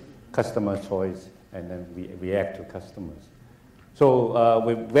 Basically, it's customer choice, and then we react to customers. So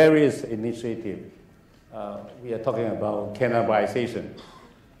with various initiatives, we are talking about cannibalization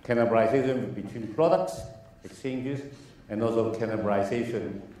between products, exchanges, and also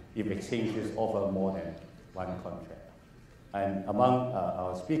cannibalization if exchanges offer more than one contract. And among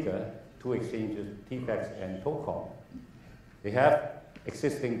our speakers, two exchanges, TFAX and TOCOM, they have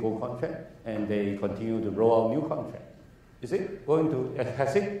existing gold contract and they continue to roll out new contract. Has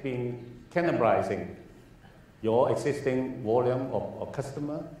it been cannibalizing your existing volume of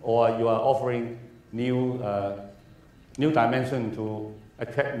customer, or you are offering new dimension to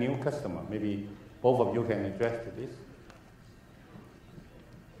attract new customer? Maybe both of you can address to this.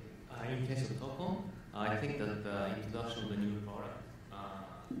 In case of TOCOM, I think that the introduction of the new product, our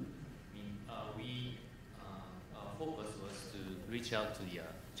focus was to reach out to the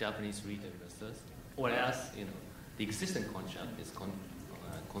Japanese retail investors, whereas the existing contract is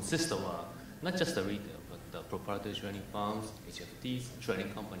consists of not just the retail, but the proprietary trading firms, HFTs, trading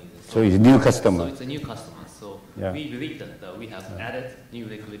companies. And so it's new customer. So it's a new customer. So we believe that we have added new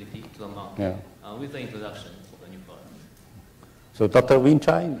liquidity to the market with the introduction of the new product. So Dr.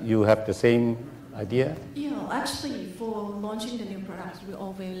 Winchai, you have the same idea? Actually, for launching the new products, we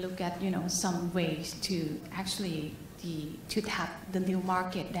always look at some ways to actually to tap the new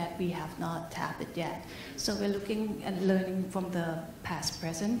market that we have not tapped it yet. So we're looking and learning from the past,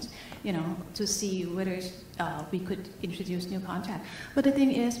 present, to see whether we could introduce new contract. But the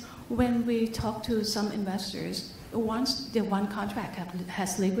thing is, when we talk to some investors, once the one contract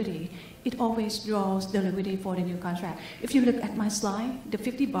has liquidity, it always draws the liquidity for the new contract. If you look at my slide, the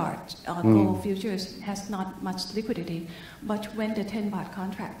 50 baht gold futures has not much liquidity, but when the 10 baht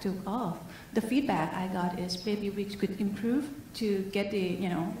contract took off, the feedback I got is maybe we could improve to get the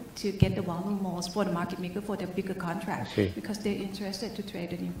volume more for the market maker for the bigger contract, because they're interested to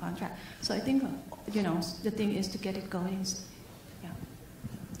trade the new contract. So I think the thing is to get it going.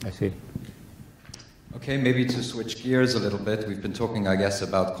 I see. Okay, maybe to switch gears a little bit. We've been talking, I guess,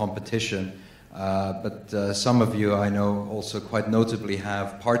 about competition, but some of you I know also quite notably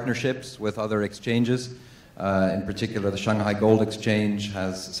have partnerships with other exchanges. In particular, the Shanghai Gold Exchange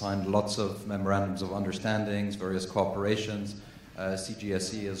has signed lots of memorandums of understandings, various cooperations,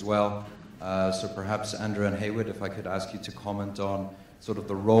 CGSE as well. So perhaps Andrew and Haywood, if I could ask you to comment on sort of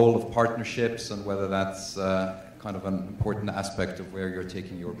the role of partnerships and whether that's kind of an important aspect of where you're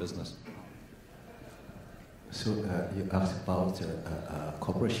taking your business. So you asked about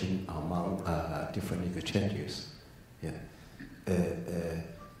cooperation among different exchanges.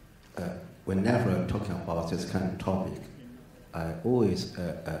 Whenever talking about this kind of topic, I always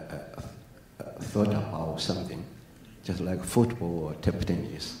thought about something, just like football or table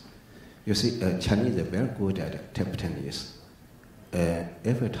tennis. You see, Chinese are very good at table tennis.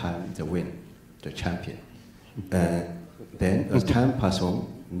 Every time they win, the champion. Then as time passes on,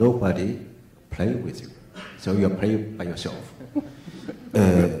 nobody play with you. So you play by yourself.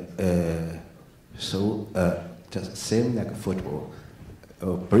 So just same like football.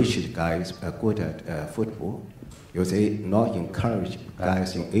 British guys are good at football. You say not encourage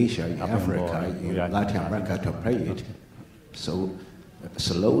guys in Asia, in Africa, in Latin America to play it. So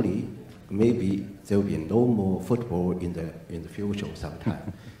slowly, maybe there will be no more football in the future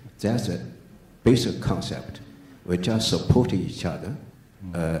sometime. That's a basic concept. We just support each other.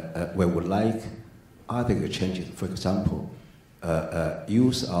 We would like other exchanges, for example,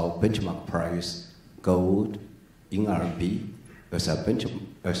 use our benchmark price, gold in RMB, as a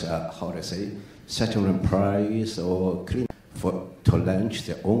settlement price or clean to launch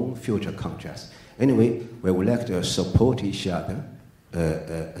their own future contracts. Anyway, we would like to support each other,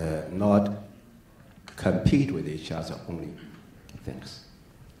 not compete with each other only. Thanks.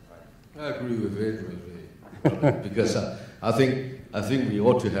 I agree with it, because I think we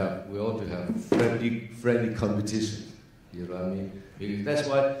ought to have friendly competition. You know what I mean? Because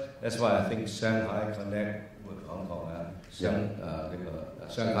that's why I think Shanghai Connect with Hong Kong,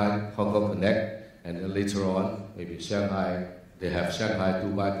 Shanghai Hong Kong Connect and then later on, maybe Shanghai, they have Shanghai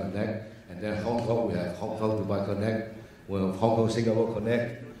Dubai Connect, and then Hong Kong, we have Hong Kong Dubai Connect, we have Hong Kong Singapore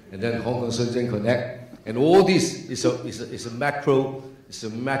Connect, and then Hong Kong Shenzhen Connect, and all this is a macro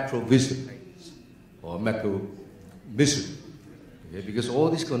vision or macro mission, okay? Because all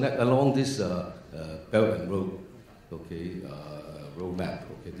this connect along this Belt and Road, okay, roadmap,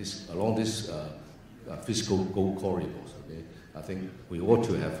 okay, along this fiscal gold corridors, okay. I think we ought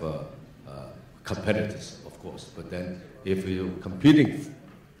to have competitors, of course, but then if you're competing,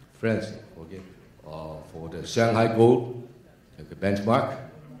 friends, okay, for the Shanghai gold, the benchmark,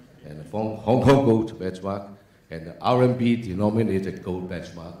 and the Hong Kong gold benchmark, and the RMB denominated gold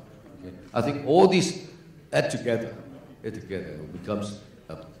benchmark, okay, I think all these add together, it becomes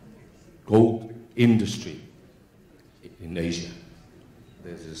a gold industry in Asia.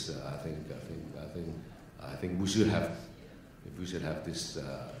 This is, I think we should have, if we should have this,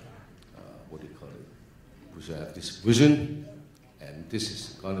 what do you call it? We should have this vision, and this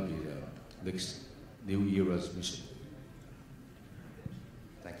is going to be the next new era's mission.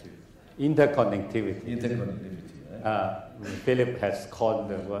 Thank you. Interconnectivity. Right? Philip has called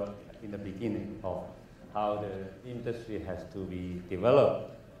the word in the beginning of how the industry has to be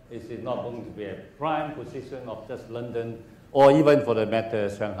developed. It is not going to be a prime position of just London, or even for the matter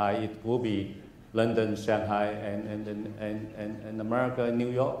Shanghai. It will be London, Shanghai, and America, New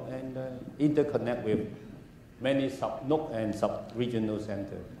York, and interconnect with many sub-NOC and sub-regional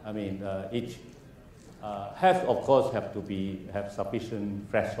centers. I mean, each of course, have to have sufficient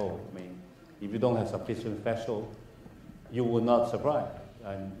threshold. I mean, if you don't have sufficient threshold, you will not survive.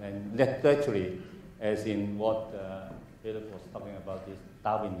 And actually, as in what Philip was talking about, this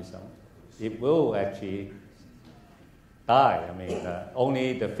Darwinism, it will actually die. I mean,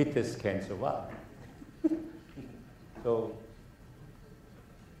 only the fittest can survive. So,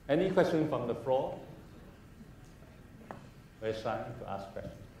 any question from the floor? Very shy to ask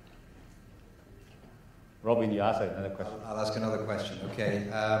questions. Robin, you ask another question. I'll ask another question, okay.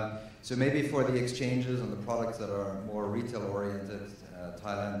 So maybe for the exchanges and the products that are more retail-oriented,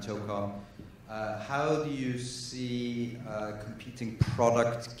 Thailand, Tocom, how do you see competing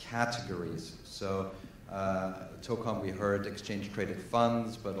product categories? So Tocom, we heard exchange-traded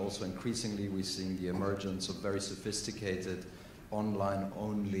funds, but also increasingly we're seeing the emergence of very sophisticated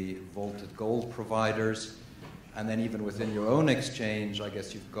online-only vaulted gold providers. And then even within your own exchange, I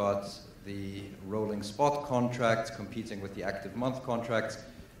guess you've got the rolling spot contract competing with the active month contracts.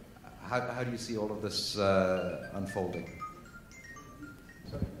 How do you see all of this unfolding?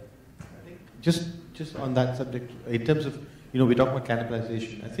 Just on that subject, in terms of, we talk about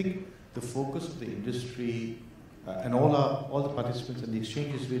cannibalization. I think the focus of the industry and all the participants in the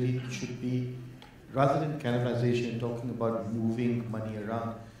exchanges really should be, rather than cannibalization, talking about moving money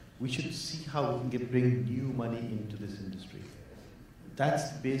around, we should see how we can bring new money into this industry.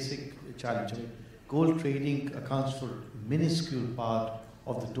 That's the basic challenge. I mean, gold trading accounts for a minuscule part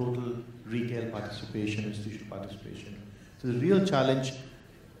of the total retail participation, institutional participation. So the real challenge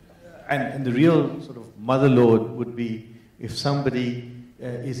and the real sort of mother lode would be if somebody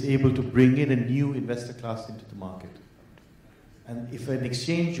is able to bring in a new investor class into the market. And if an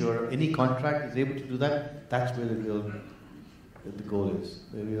exchange or any contract is able to do that, that's where the goal is,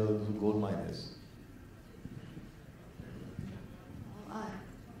 the real gold mine is. I'll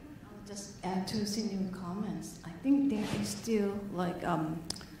just add to Cindy's comments. I think there is still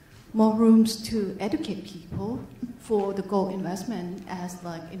more rooms to educate people for the gold investment as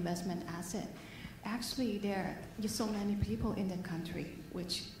investment asset. Actually, there are so many people in the country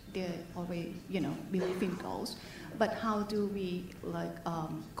which they already believe in gold. But how do we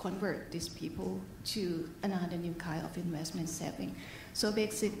convert these people to another new kind of investment saving? So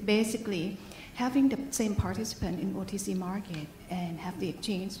basically, having the same participant in OTC market and have the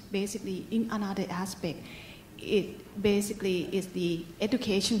exchange basically in another aspect, it basically is the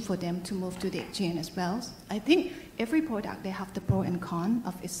education for them to move to the exchange as well. I think every product, they have the pro and con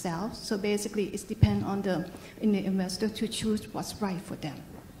of itself. So basically, it depends on the investor to choose what's right for them.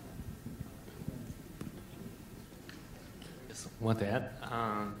 Just want to add,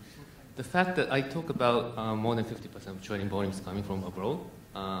 the fact that I talk about more than 50% of trading volumes coming from abroad,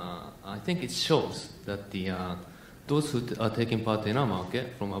 I think it shows that those who are taking part in our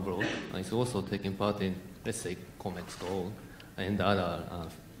market from abroad is also taking part in, let's say, COMEX Gold and other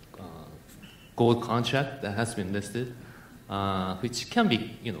gold contract that has been listed, which can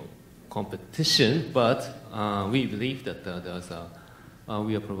be, competition, but we believe that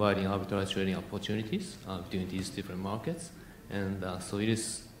we are providing arbitrage trading opportunities between these different markets, and so it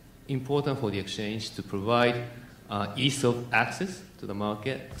is important for the exchange to provide ease of access to the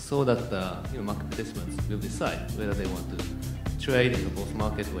market, so that market participants will decide whether they want to trade in the both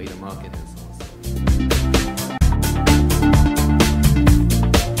market or either market and so on.